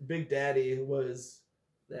like Big Daddy was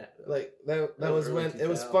that was when it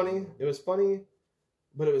was funny. It was funny.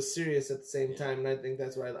 But it was serious at the same time, and I think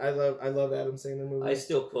that's why I love Adam Sandler movies. I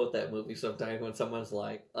still quote that movie sometimes when someone's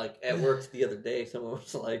like at work the other day, someone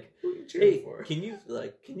was like, "Who are you cheering hey, for? Can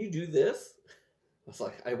you do this?" I was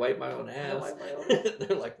like, "I wipe my own ass."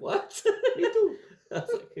 They're like, "What?" Me too. I was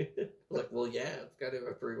like, well, yeah, it's kind of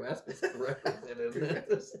a prerequisite, isn't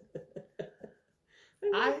it?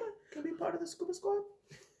 I can be part of the Scuba Squad.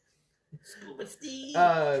 Scuba Steve.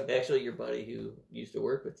 Actually, your buddy who used to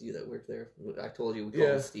work with you that worked there, I told you we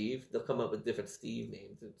call him Steve. They'll come up with different Steve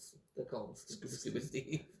names. They'll call him Scuba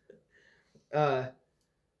Steve.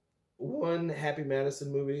 One Happy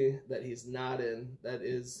Madison movie that he's not in that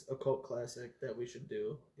is a cult classic that we should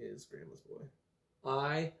do is Grandma's Boy.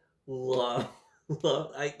 I love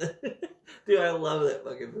dude, I love that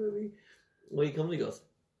fucking movie. When he comes, he goes,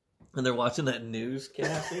 and they're watching that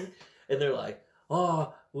newscasting, and they're like,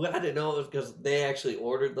 "Oh, well, I didn't know it was because they actually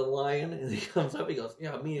ordered the lion." And he comes up, he goes,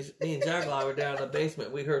 "Yeah, me and Jaguar were down in the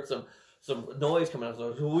basement. We heard some noise coming out.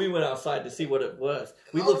 So we went outside to see what it was.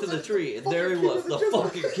 We looked in the tree, and there he was, the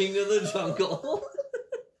fucking king of the jungle."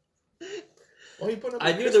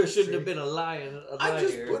 I knew there shouldn't have been a lion. I'm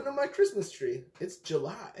just putting on my Christmas tree. It's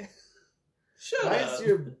July. Shut Why up. is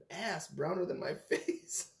your ass browner than my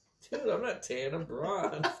face? Dude, I'm not tan, I'm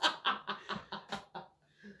bronze.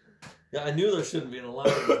 Yeah, I knew there shouldn't be an alarm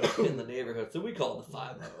in the neighborhood, so we called the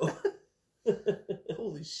 5-0.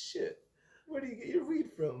 Holy shit. Where do you get your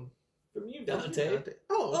weed from? From you, Dante.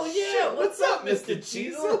 Oh, yeah, shit. what's up, Mr.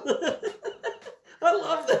 Cheezel? I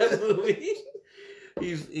love that movie.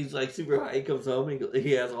 He's like super high. He comes home and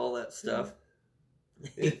he has all that stuff.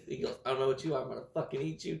 He goes, I don't know what you are. I'm gonna fucking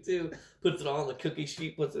eat you too. Puts it all on the cookie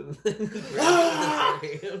sheet. Puts it in his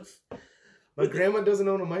hands. My grandma doesn't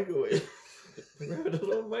own a microwave. Grandma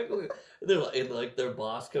doesn't own a microwave. And they're like, and like their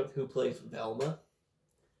boss comes, who plays Velma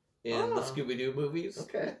in the Scooby Doo movies.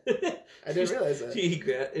 Okay, I didn't realize that.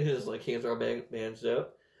 And his like hands are all bandaged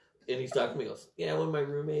up, and he's talking to me. He goes, yeah, one of my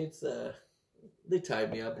roommates, they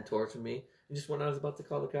tied me up and tortured me. And just when I was about to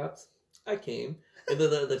call the cops, I came. And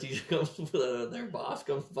then the teacher comes, their boss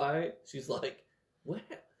comes by. She's like, what?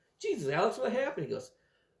 Jesus, Alex, what happened? He goes,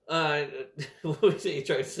 what would you say? He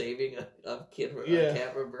tried saving a kid from a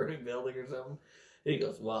cat from a burning building or something. And he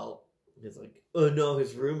goes, well, he's like, oh no,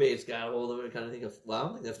 his roommates got a hold of it and kind of think of, well, I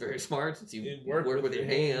don't think that's very smart since you work with your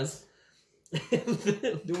hands.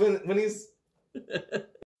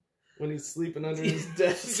 when he's sleeping under his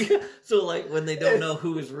desk. So like when they don't know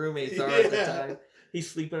who his roommates are at the time, he's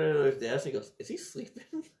sleeping under his desk. He goes, is he sleeping?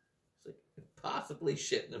 He's like, possibly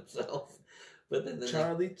shitting himself. But then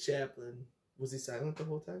Charlie Chaplin, was he silent the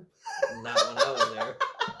whole time? Not when I was there.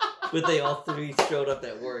 But they all three showed up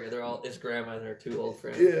at work, and they're all his grandma and her two old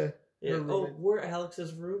friends. Yeah. Oh, we're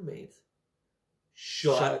Alex's roommates.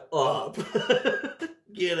 Shut up.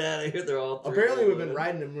 Get out of here. They're all three. Apparently we've been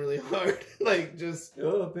riding him really hard. Like, just...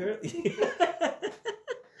 Oh, apparently.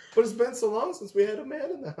 But it's been so long since we had a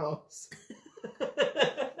man in the house.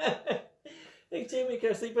 Hey, Jimmy,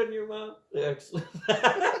 can I sleep in your mom? Hey,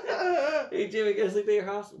 Jimmy, can I sleep in your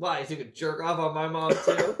house? Why, so you can jerk off on my mom,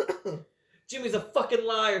 too? Jimmy's a fucking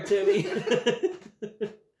liar, Timmy.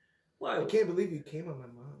 Why? I can't believe you came on my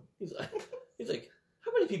mom. He's like,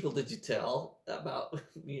 how many people did you tell about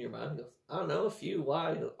me and your mom? He goes, I don't know, a few.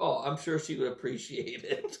 Why? He goes, oh, I'm sure she would appreciate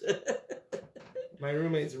it. My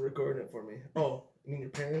roommates are recording it for me. Oh, you mean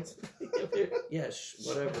your parents? Yeah,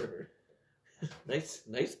 whatever. Nice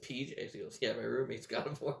PJs. He goes, yeah, my roommate's got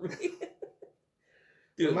them for me.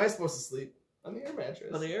 Dude, am I supposed to sleep? On the air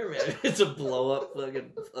mattress. On the air mattress. It's a blow up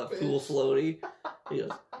fucking pool floaty.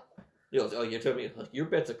 He goes, oh, you're telling me your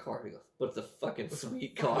bed's a car. He goes, but it's a fucking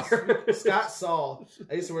sweet car. Scott Saul.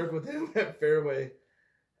 I used to work with him at Fairway,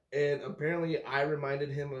 and apparently I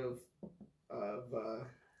reminded him of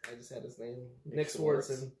I just had his name, Nick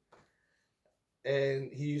Swartzen.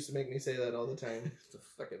 And he used to make me say that all the time. It's a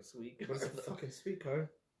fucking sweet car. But it's a fucking sweet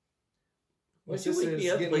car. My sister's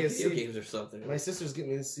getting me video games or something. My sister's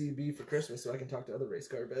getting me a CB for Christmas so I can talk to other race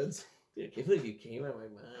car beds. Dude, I can't believe you came at my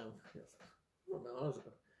mom. I don't know.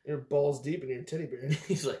 You're balls deep in your teddy bear.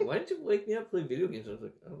 He's like, why didn't you wake me up and play video games? I was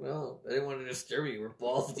like, I don't know. I didn't want to disturb you. We're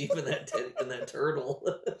balls deep in that in that turtle.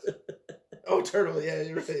 Oh, turtle. Yeah,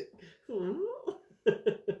 you're right.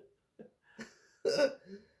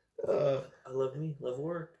 I love me. Love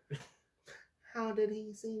work. How did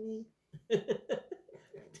he see me? Dude,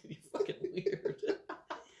 you're fucking weird.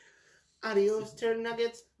 Adios, turn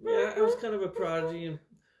nuggets. Yeah, I was kind of a prodigy and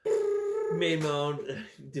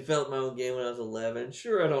developed my own game when I was 11.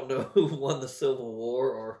 Sure, I don't know who won the Civil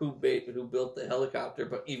War or who built the helicopter,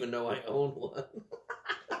 but even though I own one.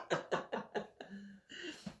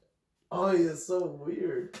 Oh, you're so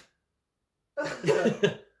weird.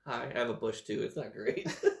 I have a bush too. It's not great.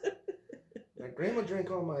 My grandma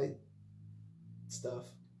drank all my stuff.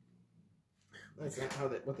 That's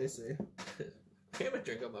not what they say. Grandma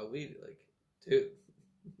drank all my weed. Like, dude,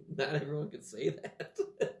 not everyone can say that.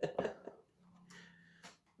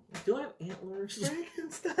 Do I have antlers?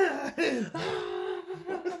 Frankenstein.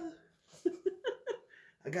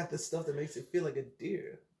 I got this stuff that makes you feel like a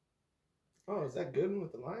deer. Oh, is that good one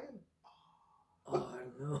with the lion? Oh, I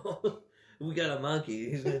don't know. We got a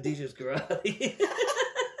monkey. He's gonna teach us karate.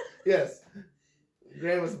 Yes.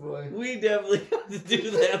 Grandma's boy. We definitely have to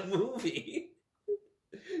do that movie.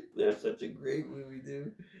 That's such a great movie,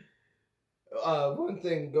 dude. One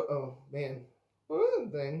thing.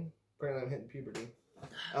 One thing. Apparently, I'm hitting puberty.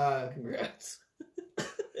 Congrats.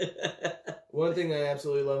 One thing I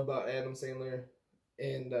absolutely love about Adam Sandler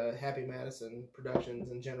and Happy Madison Productions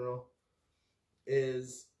in general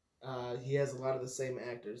is he has a lot of the same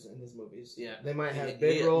actors in his movies. Yeah, they might have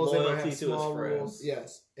big roles, they might have small roles.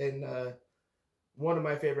 Yes, and one of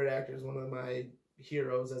my favorite actors, one of my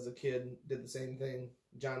heroes as a kid, did the same thing.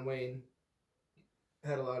 John Wayne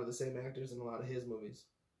had a lot of the same actors in a lot of his movies,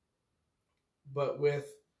 but with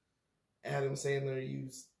Adam Sandler,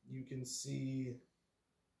 you can see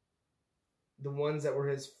the ones that were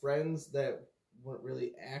his friends that weren't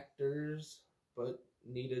really actors, but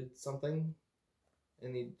needed something,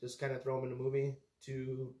 and he just kind of throw them in a movie,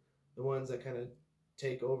 to the ones that kind of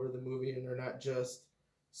take over the movie and are not just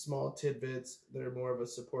small tidbits. They're more of a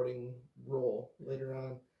supporting role later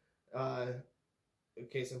on. A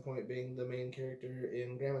case in point being the main character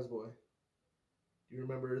in Grandma's Boy. Do you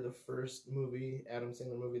remember the first movie, Adam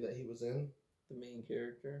Sandler movie that he was in? The main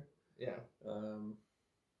character? Yeah.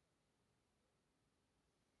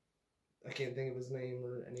 I can't think of his name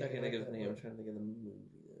or anything. I can't think of his name. I'm But trying to think of the movie,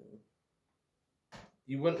 though.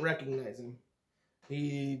 you wouldn't recognize him.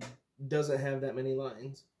 He doesn't have that many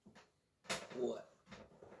lines. What?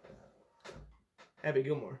 Happy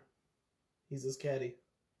Gilmore. He's his caddy.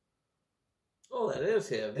 Oh, that is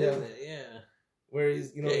him, Yeah. isn't it? Yeah. Where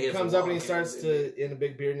he's, Yeah, he he has comes a up and he long starts hair, to, in a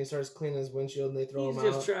big beard, and he starts cleaning his windshield, and they throw He's him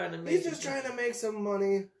out. just trying to make. He's just trying to make some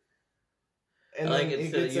money. And like then he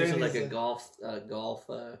instead of gets there using and like he's a golf,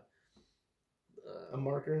 a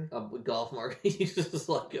marker. a golf marker, he uses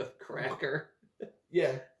like a cracker.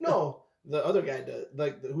 Yeah. No, the other guy does.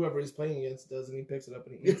 Like whoever he's playing against does, and he picks it up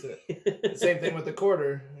and he eats it. Same thing with the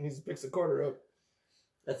quarter. He just picks the quarter up.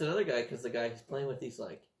 That's another guy, because the guy he's playing with, he's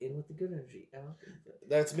like, in with the good energy, out.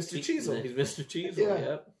 That's Mr. Cheezel. He's Mr. Cheezel, Yeah.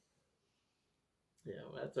 yep. Yeah,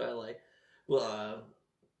 that's what I like. Well,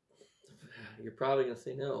 you're probably going to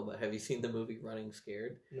say no, but have you seen the movie Running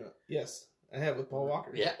Scared? No. Yes, I have with Paul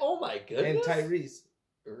Walker. Yeah, oh my And goodness. Tyrese.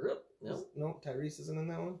 No. No, Tyrese isn't in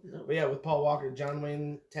that one. No. But yeah, with Paul Walker, John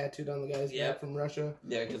Wayne tattooed on the guy's Yeah. back from Russia.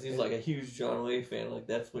 Yeah, because he's like a huge John Wayne fan. Like,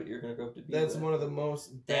 that's what you're going to go up to be. That's with. one of the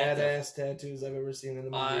most badass tattoos I've ever seen in a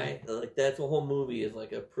movie. That's the whole movie is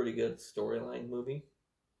like a pretty good storyline movie.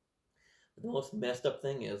 But the most messed up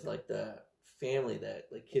thing is like the family that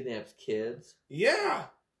like kidnaps kids. Yeah,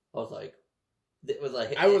 I was like, it was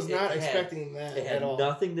like I was not expecting that It at had all.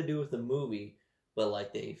 nothing to do with the movie, but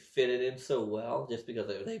like they fit it in so well just because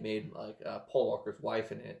they made like Paul Walker's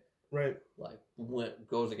wife in it. Right. Like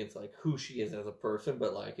goes against like who she is as a person,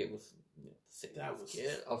 but like it was the same That as was-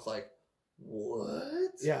 kid. I was like,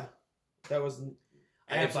 what? Yeah, that was.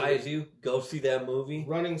 I advise you go see that movie.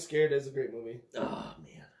 Running Scared is a great movie. Oh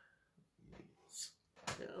man,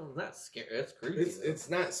 no, not scary. That's creepy. It's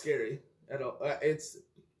not scary at all.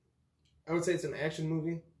 I would say it's an action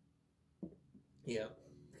movie, yeah,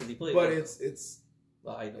 because he played. but it's.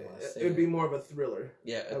 Well, I don't want to say It would be more of a thriller.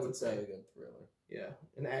 Yeah, it's I would say. a good thriller. Yeah,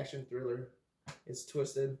 an action thriller. It's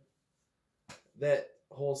twisted. That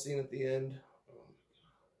whole scene at the end,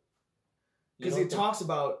 because he talks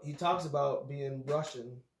about being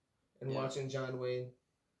Russian and watching John Wayne.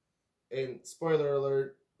 And spoiler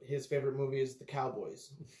alert, his favorite movie is The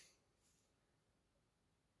Cowboys.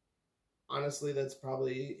 Honestly, that's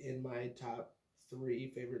probably in my top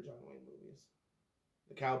 3 favorite John Wayne movies.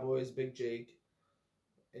 The Cowboys, Big Jake,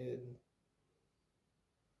 and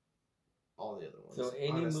all the other ones. So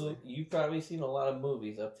honestly. you've probably seen a lot of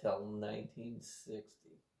movies up till 1960.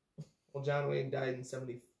 Well, John Wayne died in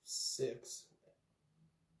 76.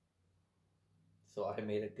 So I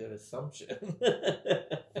made a good assumption.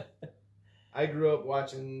 I grew up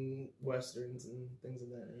watching westerns and things of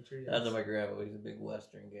that nature. I know my grandpa. He's a big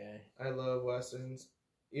Western guy. I love westerns,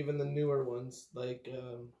 even the newer ones. Like,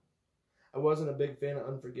 I wasn't a big fan of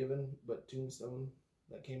Unforgiven, but Tombstone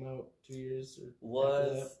that came out 2 years or after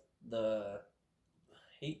that. Was the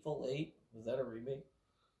Hateful Eight? Was that a remake?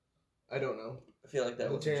 I don't know. I feel like that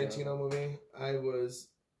The was Tarantino movie.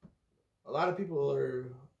 A lot of people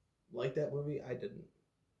are like that movie. I didn't.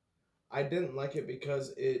 I didn't like it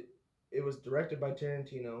because it was directed by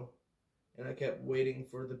Tarantino, and I kept waiting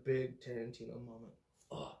for the big Tarantino moment.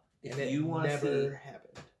 Oh, And if it you want to see, never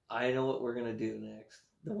happened. I know what we're gonna do next.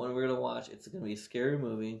 The one we're gonna watch. It's gonna be a scary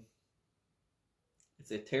movie.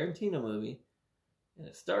 It's a Tarantino movie, and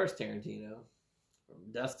it stars Tarantino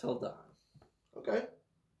from dusk till dawn. Okay.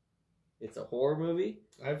 It's a horror movie.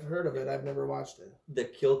 I've heard of it. I've never watched it. The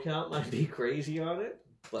kill count might be crazy on it,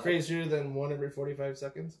 but Crazier than 1 every 45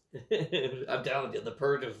 seconds. I'm telling you, The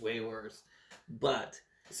Purge is way worse. But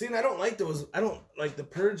See, and I don't like those. I don't like The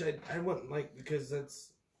Purge. I wouldn't like because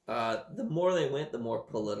that's the more they went, the more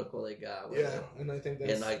political they got. With it. and I think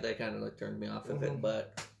that's And like that kind of like turned me off of Mhm. it.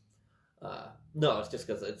 But no, it's just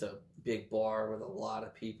because it's a big bar with a lot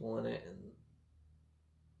of people in it, and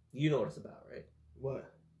you know what it's about, right?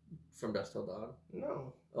 what? From dusk till dawn.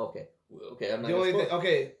 No. Okay. I'm not. The only gonna thing. spoil-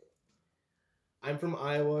 Okay. I'm from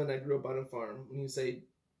Iowa and I grew up on a farm. When you say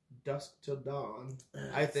dusk till dawn,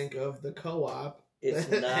 I think of the co-op. It's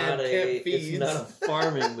that not had a. camp It's feeds. not a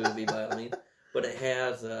farming movie by all means, but it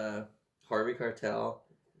has Harvey Keitel.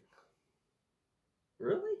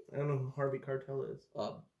 Really? I don't know who Harvey Keitel is.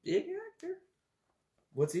 A big actor.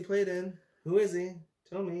 What's he played in? Who is he?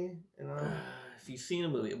 Tell me. And If you've seen a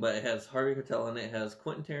movie, but it has Harvey Keitel in it, it has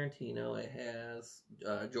Quentin Tarantino, it has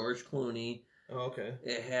George Clooney, Oh, okay.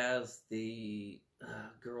 it has the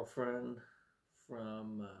girlfriend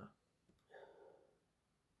from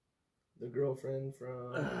The girlfriend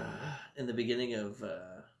from in the beginning of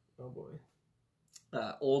oh boy,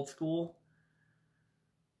 Old School.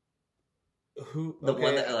 Who? The Okay,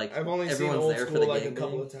 one that like I've only seen everyone's Old there for School the like a gangbang.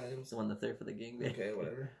 couple of times. The one that's there for the gangbang. Okay,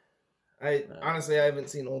 whatever. I honestly I haven't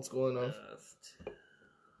seen Old School enough.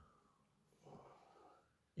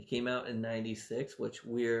 It came out in '96, which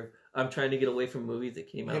I'm trying to get away from movies that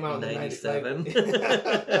came out in the '97.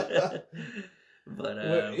 But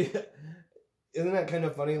isn't that kind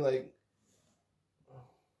of funny? Like,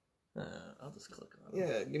 I'll just click on it.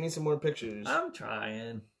 Yeah, give me some more pictures. I'm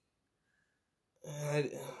trying. That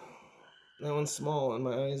one's small, and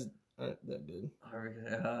my eyes aren't that good.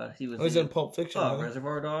 He was. He's in Pulp Fiction. Oh,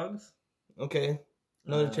 Reservoir Dogs. Okay,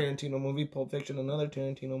 another Tarantino movie. Pulp Fiction, another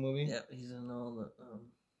Tarantino movie. Yeah, he's in all the.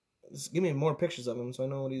 Just give me more pictures of him so I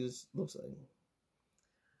know what he looks like.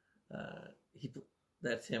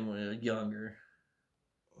 That's him when younger.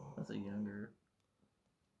 That's a younger.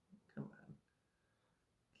 Come on.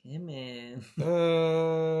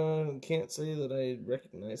 Can't say that I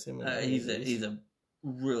recognize him. He's a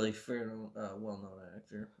really fair, well-known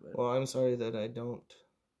actor. But, well, I'm sorry that I don't.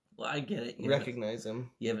 Well, I get it. Recognize him.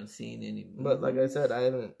 You haven't seen any. Movies. But like I said, I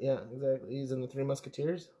haven't. Yeah, exactly. He's in the Three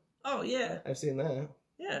Musketeers. Oh yeah, I've seen that.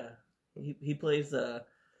 Yeah, he plays.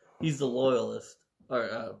 He's the loyalist,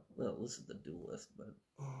 or well, this is the duelist, but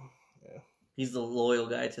yeah, he's the loyal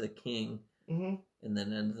guy to the king, and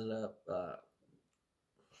then ended up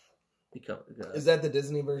become. Is that the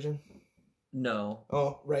Disney version? No.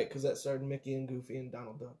 Oh, right, because that starred Mickey and Goofy and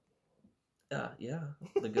Donald Duck. Yeah,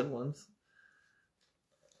 the good ones.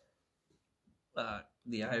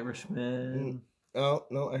 The Irishman. Oh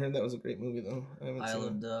no, I heard that was a great movie though. I haven't Isle seen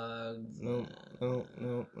of it. Dogs. No.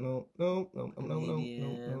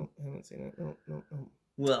 Haven't seen it. No.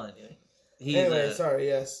 Well, anyway, sorry.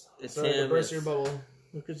 Yes, it's sorry him. to burst your bubble.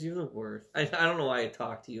 Because you're the worst. I don't know why I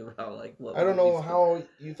talked to you about like what. I don't know how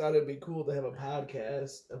you thought it'd be cool to have a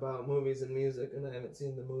podcast about movies and music, and I haven't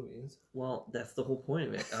seen the movies. Well, that's the whole point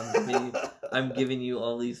of it. I'm giving you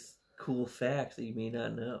all these cool facts that you may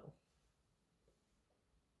not know.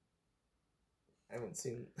 I haven't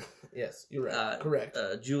seen. Yes, you're right. Correct.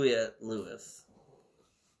 Juliette Lewis.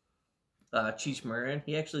 Cheech Marin.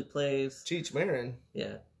 He actually plays. Cheech Marin.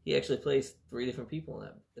 Yeah, he actually plays 3 different people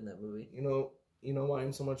in that movie. You know why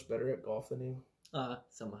I'm so much better at golf than you?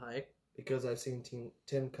 Selma Hayek. Because I've seen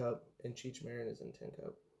Tin Cup, and Cheech Marin is in Tin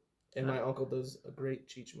Cup, and my uncle does a great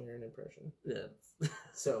Cheech Marin impression. Yeah.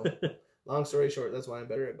 So, long story short, that's why I'm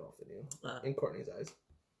better at golf than you, in Courtney's eyes.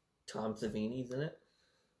 Tom Savini's in it.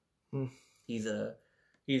 He's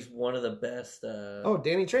one of the best.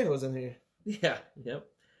 Danny Trejo's in here. Yeah. Yep.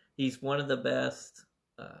 He's one of the best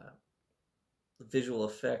visual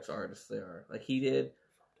effects artists there are. Like he did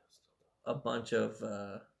a bunch of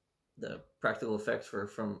the practical effects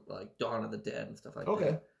from like Dawn of the Dead and stuff like that.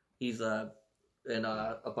 Okay. He's in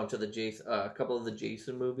a bunch of the a couple of the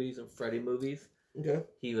Jason movies and Freddy movies. Okay.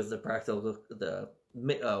 He was the practical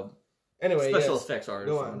special effects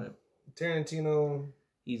artist on it. Tarantino.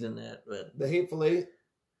 He's in that. But The Hateful Eight,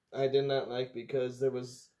 I did not like because there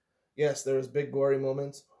was big gory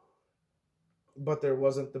moments, but there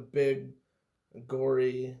wasn't the big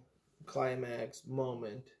gory climax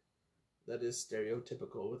moment that is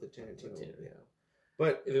stereotypical with a Tarantino movie. Yeah.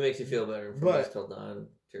 But if it makes you feel better, from Dusk Till Dawn,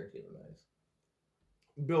 Tarantino dies.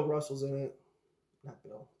 Bill Russell's in it. Not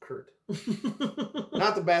Bill. Kurt.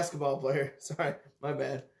 Not the basketball player. Sorry, my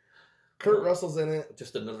bad. Kurt Russell's in it.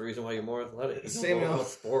 Just another reason why you're more athletic. Samuel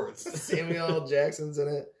sports. Samuel L. Jackson's in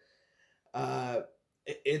it.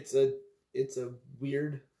 It's a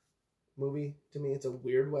weird movie to me. It's a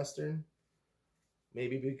weird Western.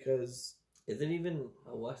 Maybe because is it even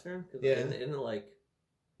a Western? Yeah. Isn't it like?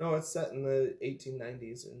 No, it's set in the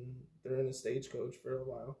 1890s, and they're in a stagecoach for a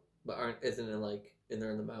while. But isn't it like? And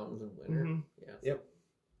they're in the mountains in winter. Mm-hmm. Yeah. Yep.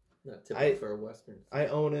 Not typical for a Western. I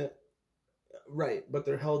own it. Right, but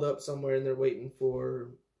they're held up somewhere and they're waiting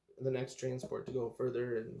for the next transport to go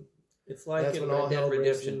further, and it's like in Red Dead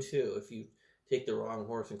Redemption 2. If you take the wrong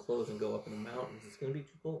horse and clothes and go up in the mountains, it's going to be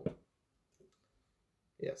too cold.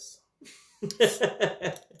 Yes.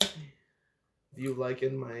 If you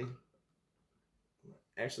liken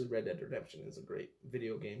actually, Red Dead Redemption is a great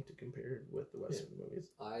video game to compare with the Western movies.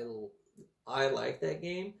 I like that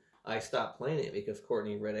game. I stopped playing it because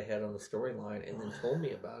Courtney read ahead on the storyline and then told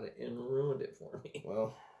me about it and ruined it for me.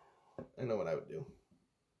 Well, I know what I would do.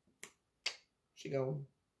 She gone.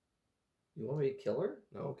 You want me to kill her?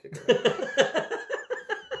 No, kick her.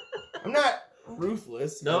 I'm not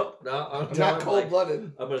ruthless. No, I'm not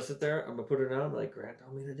cold-blooded. I'm gonna sit there. I'm gonna put her down. I'm like, Grant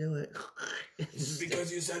told me to do it.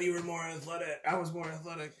 Because you said you were more athletic. I was more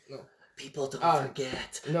athletic. No, people don't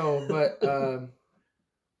forget. No, but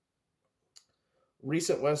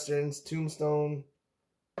recent westerns, Tombstone,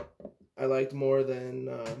 I liked more than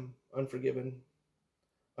Unforgiven.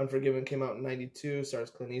 Unforgiven came out in '92. Stars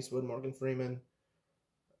Clint Eastwood, Morgan Freeman,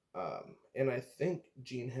 and I think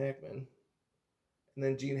Gene Hackman. And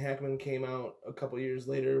then Gene Hackman came out a couple years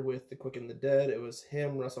later with The Quick and the Dead. It was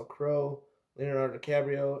him, Russell Crowe, Leonardo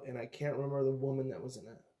DiCaprio, and I can't remember the woman that was in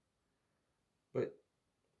it. But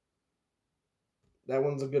that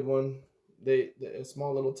one's a good one. A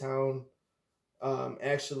small little town. I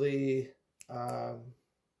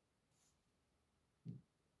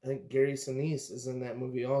think Gary Sinise is in that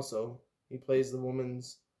movie also. He plays the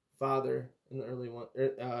woman's father in the early one,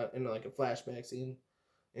 in like a flashback scene,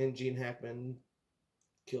 and Gene Hackman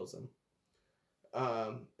kills him.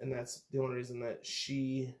 And that's the only reason that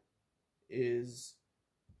she is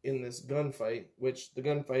in this gunfight, which the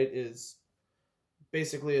gunfight is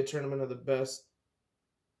basically a tournament of the best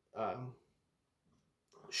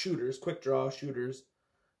shooters, quick draw shooters,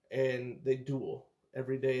 and they duel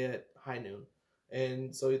every day at high noon.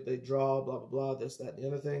 And so they draw, blah, blah, blah, this, that, and the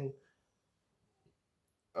other thing.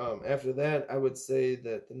 After that, I would say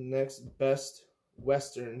that the next best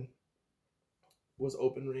Western was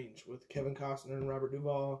Open Range with Kevin Costner and Robert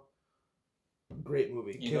Duvall. Great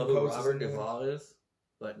movie. You know who Robert Duvall is,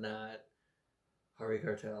 but not Harvey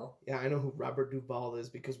Keitel. Yeah, I know who Robert Duvall is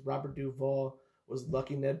because Robert Duvall was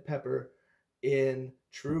Lucky Ned Pepper in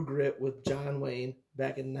True Grit with John Wayne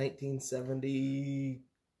back in 1974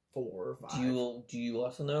 or 5. Do you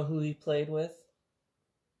also know who he played with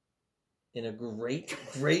in a great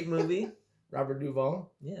movie? Robert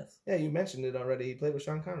Duvall? Yes. Yeah, you mentioned it already. He played with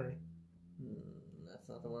Sean Connery. That's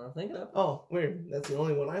not the one I'm thinking of. Oh, weird. That's the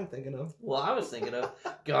only one I'm thinking of. Well, I was thinking of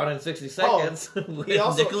Gone in 60 Seconds with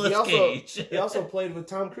Nicolas Cage. He also played with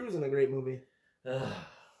Tom Cruise in a great movie.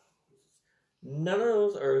 None of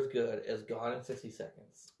those are as good as Gone in 60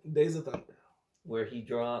 Seconds. Days of Thunder.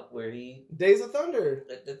 Days of Thunder.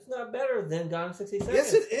 It's not better than Gone in 60 Seconds.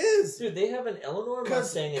 Yes, it is. Dude, they have an Eleanor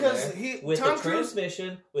Mustang in there with Tom a Cruise,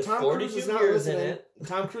 transmission with Tom 42 Cruise is not years in listening. it.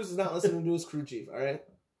 Tom Cruise is not listening to his crew chief, all right?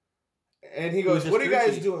 And he goes, what are you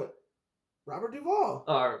guys doing? Robert Duvall.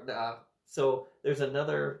 So there's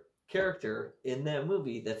another character in that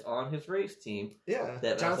movie that's on his race team. Yeah,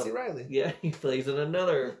 that John C. Reilly. Yeah, he plays in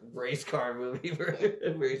another race car movie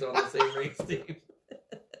where he's on the same race team.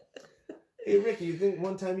 Hey, Ricky, you think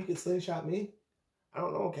one time you could slingshot me? I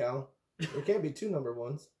don't know, Cal. There can't be 2 number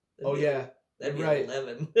 1s. That'd be right.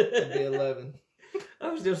 11. That'd be 11. I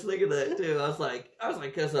was just thinking that too. I was like,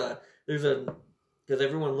 because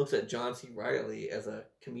everyone looks at John C. Reilly as a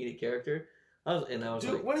comedic character.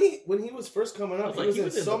 Dude, when he was first coming up, he was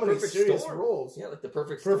in so many serious roles. Yeah, like The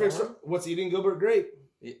Perfect Storm. What's Eating Gilbert Grape?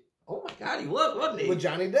 Yeah. Oh my God, he was, wasn't he? With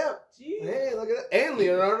Johnny Depp. Jeez. Hey, look at that. And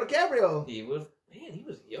Leonardo DiCaprio. He was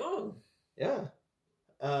young. Yeah.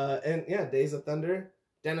 And yeah, Days of Thunder.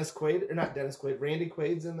 Randy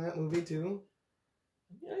Quaid's in that movie too.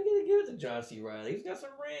 Yeah, I gotta give it to John C. Reilly. He's got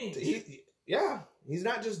some range. He's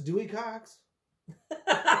not just Dewey Cox.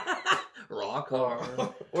 Rock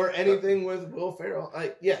hard. Or anything with Will Ferrell.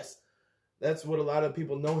 Yes, that's what a lot of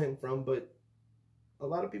people know him from, but a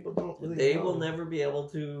lot of people don't really They know. will never be able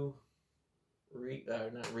to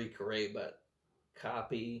not recreate, but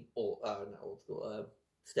copy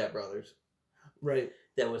Step Brothers. Right.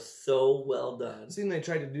 That was so well done. I've seen they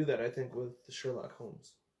tried to do that, I think, with the Sherlock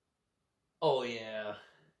Holmes. Oh, yeah.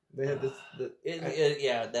 They had this... they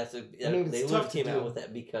came out with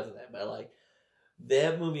that because of that, but like,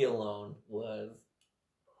 that movie alone was...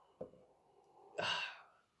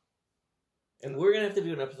 And we're gonna have to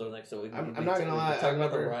do an episode next week. I'm not gonna lie. Talk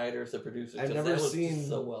about the writers, the producers. I've never seen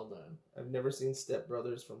so well done. I've never seen Step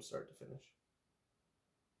Brothers from start to finish.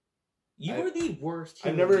 You were the worst.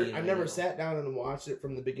 I've never sat down and watched it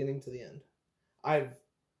from the beginning to the end. I've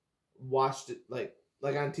watched it like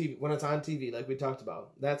on TV when it's on TV, like we talked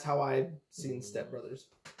about. That's how I've seen Step Brothers.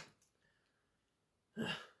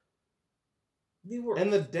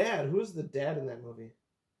 And the dad, who's the dad in that movie?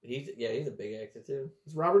 He's a big actor too.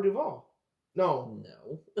 It's Robert Duvall. No,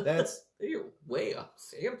 that's you're way up,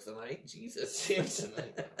 Samsonite. Jesus,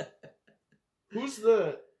 Samsonite. Who's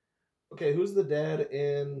the dad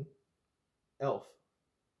in Elf?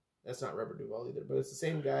 That's not Robert Duvall either, but it's the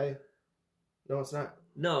same guy. No, it's not.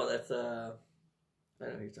 No, that's I know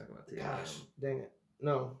who you're talking about too. Gosh, dang it!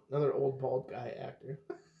 No, another old bald guy actor.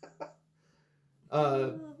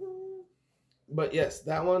 But yes,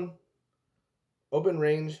 that one, Open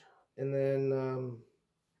Range, and then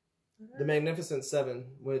The Magnificent Seven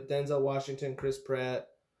with Denzel Washington, Chris Pratt.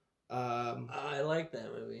 I like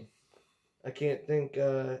that movie. I can't think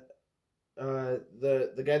the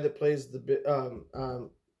guy that plays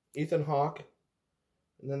Ethan Hawke,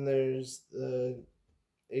 and then there's the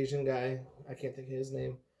Asian guy. I can't think of his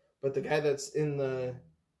name, but the guy that's in the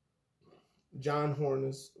John Horn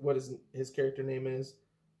is what his character name is.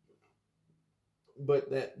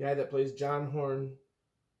 But that guy that plays John Horn,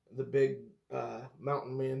 the big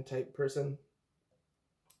mountain man type person,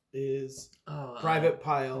 is Private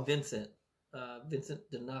Pyle. Vincent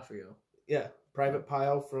D'Onofrio. Yeah, Private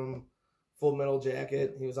Pyle from Full Metal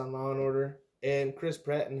Jacket. He was on Law and Order. And Chris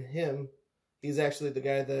Pratt and him, he's actually the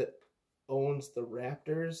guy that owns the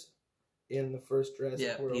Raptors in the first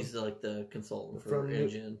Jurassic World. Yeah, he's like the consultant for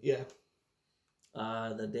Engine. Yeah.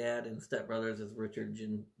 The dad in Step Brothers is Richard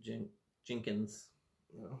Jenkins.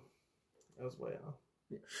 No, that was way off.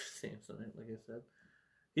 Yeah, Samsonite, like I said.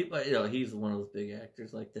 He's one of those big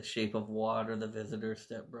actors, like The Shape of Water, The Visitor,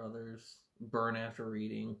 Step Brothers, Burn After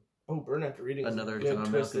Reading. Oh, Burn After Reading. Another John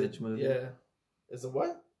Malkovich movie. Yeah. Is it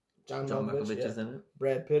what? John Malkovich is in it.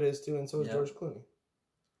 Brad Pitt is too, and so is George Clooney.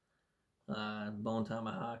 Bone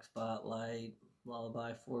Tomahawk, Spotlight,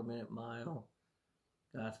 Lullaby, 4 Minute Mile,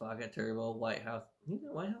 God's Pocket Turbo, White House. You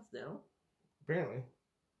got White House down? Apparently.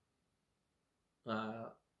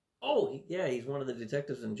 He's one of the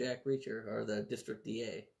detectives in Jack Reacher, or the district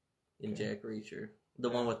DA in Jack Reacher. The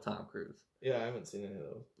one with Tom Cruise. Yeah, I haven't seen any of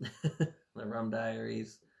those. The Rum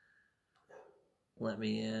Diaries. Let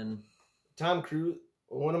Me In. Tom Cruise,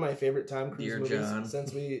 one of my favorite Tom Cruise Dear movies John.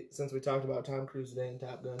 since we talked about Tom Cruise today in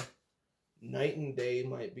Top Gun. Night and Day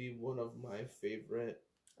might be one of my favorite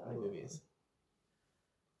movies.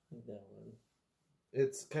 That one.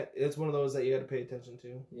 It's one of those that you got to pay attention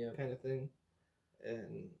to, Yeah, kind of thing.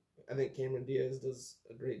 And I think Cameron Diaz does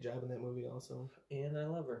a great job in that movie also. and I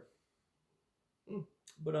love her.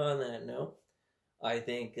 But on that note, I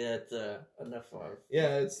think that's enough of.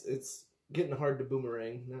 Yeah, it's getting hard to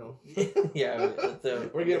boomerang now. Yeah,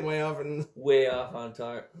 we're getting way off on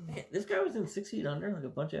target. This guy was in 6 Feet Under, like a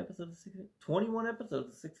bunch of episodes of 6 Feet. 21 episodes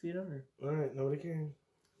of 6 Feet Under. All right, nobody cares.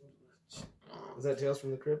 Is that Tales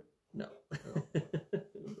from the Crypt? No.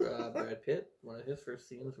 Brad Pitt, one of his first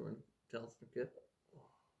scenes were in Tales from the Crypt.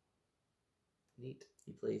 Neat.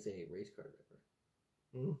 He plays a race car driver.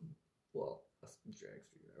 Mm-hmm. Well, a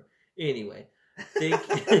dragster driver. Anyway,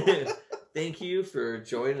 thank you for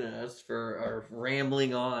joining us for our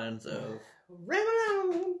rambling ons of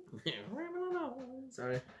Rambling on.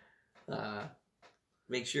 Sorry.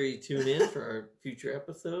 Make sure you tune in for our future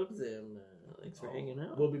episodes, and thanks for hanging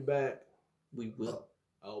out. We'll be back. We will.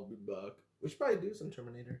 I'll be back. We should probably do some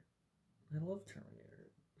Terminator. I love Terminator.